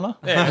checked on her.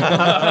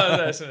 Yeah,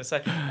 I was going to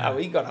say,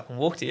 he got up and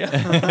walked here.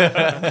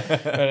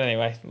 But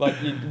anyway, like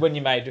when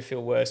you made it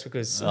feel worse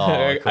because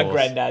a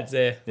granddad's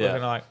there. Yeah.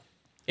 Looking like,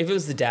 if it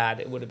was the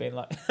dad, it would have been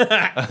like,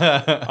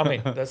 I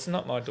mean, that's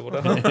not my daughter.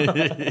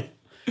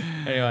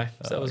 Anyway,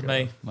 so that was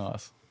me.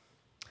 Nice.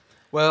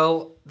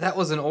 Well, that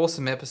was an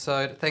awesome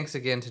episode. Thanks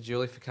again to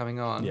Julie for coming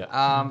on.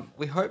 Yeah.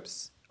 We hope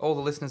all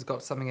the listeners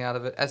got something out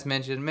of it. As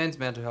mentioned, Men's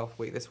Mental Health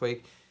Week this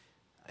week.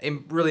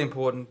 Really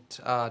important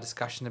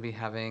discussion to be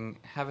having.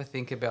 Have a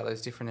think about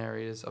those different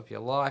areas of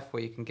your life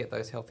where you can get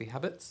those healthy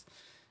habits.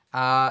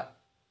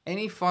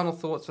 Any final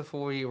thoughts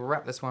before we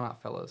wrap this one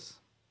up, fellas?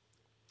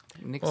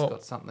 Nick's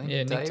got something.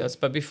 Yeah, Dave? Nick does.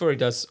 But before he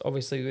does,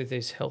 obviously with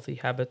these healthy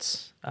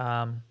habits,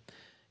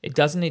 it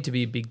doesn't need to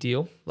be a big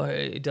deal. Like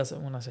it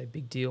doesn't. When I say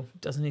big deal,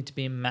 it doesn't need to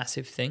be a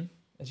massive thing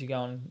as you go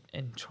on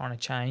and trying to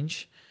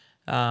change.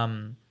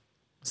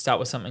 Start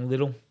with something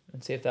little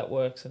and see if that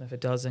works, and if it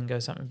does, then go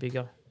something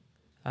bigger.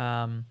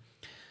 But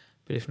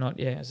if not,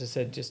 yeah, as I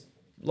said, just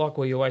like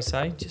we always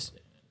say, just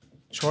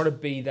try to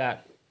be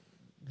that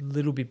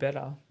little bit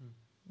better.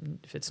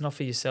 If it's not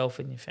for yourself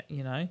and do it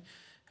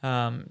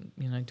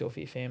for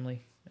your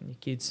family and your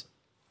kids.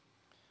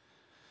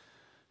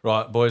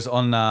 Right, boys,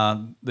 on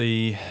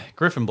the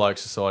Griffin Bloke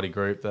Society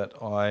group that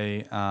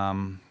I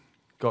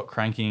got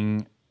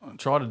cranking,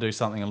 try to do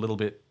something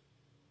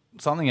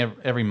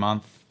every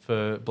month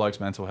for blokes'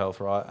 mental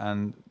health, right?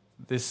 And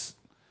this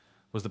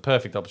was the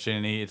perfect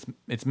opportunity.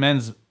 It's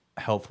Men's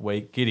Health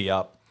Week. Giddy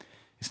up.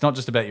 It's not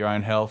just about your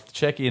own health.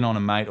 Check in on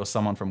a mate or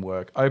someone from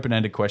work.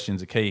 Open-ended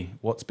questions are key.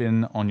 What's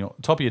been on your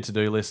top of your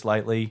to-do list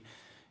lately?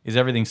 Is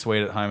everything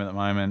sweet at home at the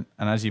moment?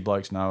 And as you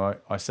blokes know,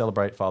 I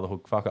celebrate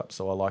fatherhood fuck-ups,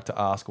 so I like to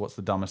ask, what's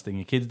the dumbest thing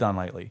your kid's done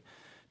lately?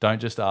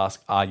 Don't just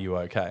ask, are you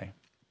okay?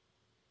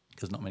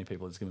 Because not many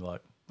people are just going to be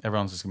like,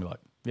 everyone's just going to be like,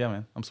 yeah,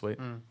 man, I'm sweet.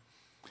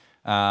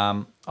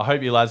 I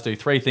hope you lads do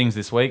 3 things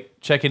this week.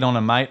 Check in on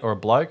a mate or a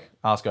bloke.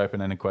 Ask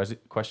open-ended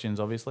questions,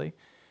 obviously.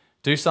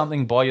 Do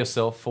something by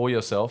yourself, for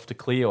yourself, to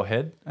clear your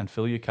head and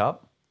fill your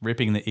cup.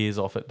 Ripping the ears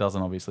off it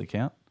doesn't obviously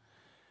count.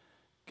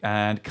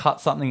 And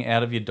cut something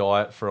out of your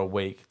diet for a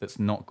week that's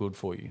not good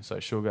for you. So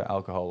sugar,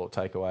 alcohol, or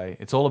takeaway.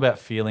 It's all about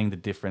feeling the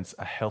difference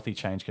a healthy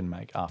change can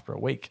make after a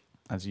week,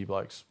 as you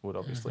blokes would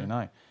obviously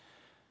know.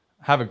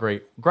 Have a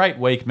great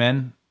week,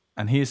 men.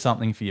 And here's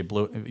something for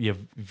your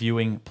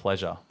viewing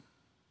pleasure.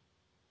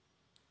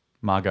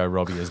 Margot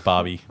Robbie as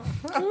Barbie.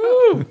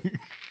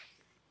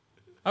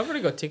 I've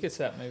already got tickets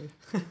to that movie.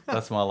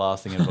 That's my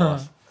lasting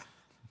advice.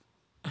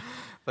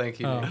 Thank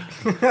you, Nick.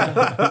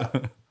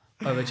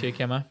 Over to you,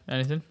 Camo.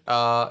 Anything? No,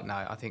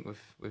 I think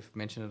we've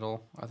mentioned it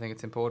all. I think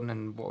it's important,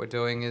 and what we're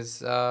doing is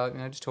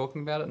just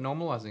talking about it,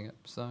 normalising it.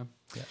 So,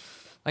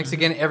 thanks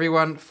again,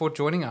 everyone, for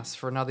joining us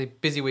for another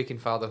busy week in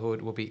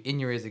fatherhood. We'll be in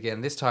your ears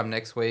again this time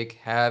next week.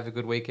 Have a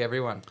good week,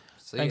 everyone.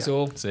 Thanks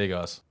all. See you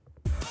guys.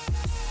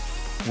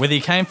 Whether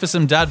you came for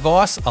some dad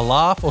advice, a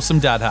laugh, or some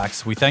dad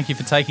hacks, we thank you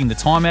for taking the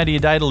time out of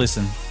your day to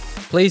listen.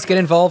 Please get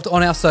involved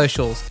on our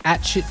socials at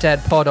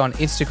ShitDadPod on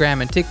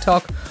Instagram and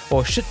TikTok,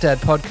 or ShitDad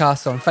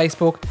Podcast on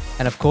Facebook,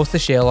 and of course the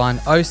share line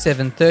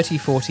 07 30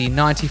 40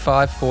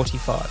 95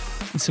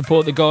 45. And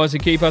support the guys who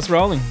keep us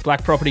rolling.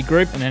 Black Property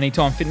Group and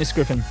Anytime Fitness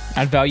Griffin.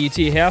 Add value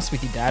to your house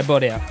with your dad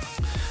bod out.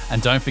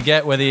 And don't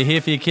forget, whether you're here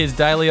for your kids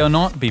daily or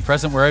not, be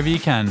present wherever you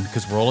can,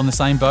 because we're all in the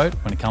same boat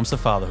when it comes to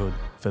fatherhood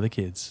for the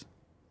kids.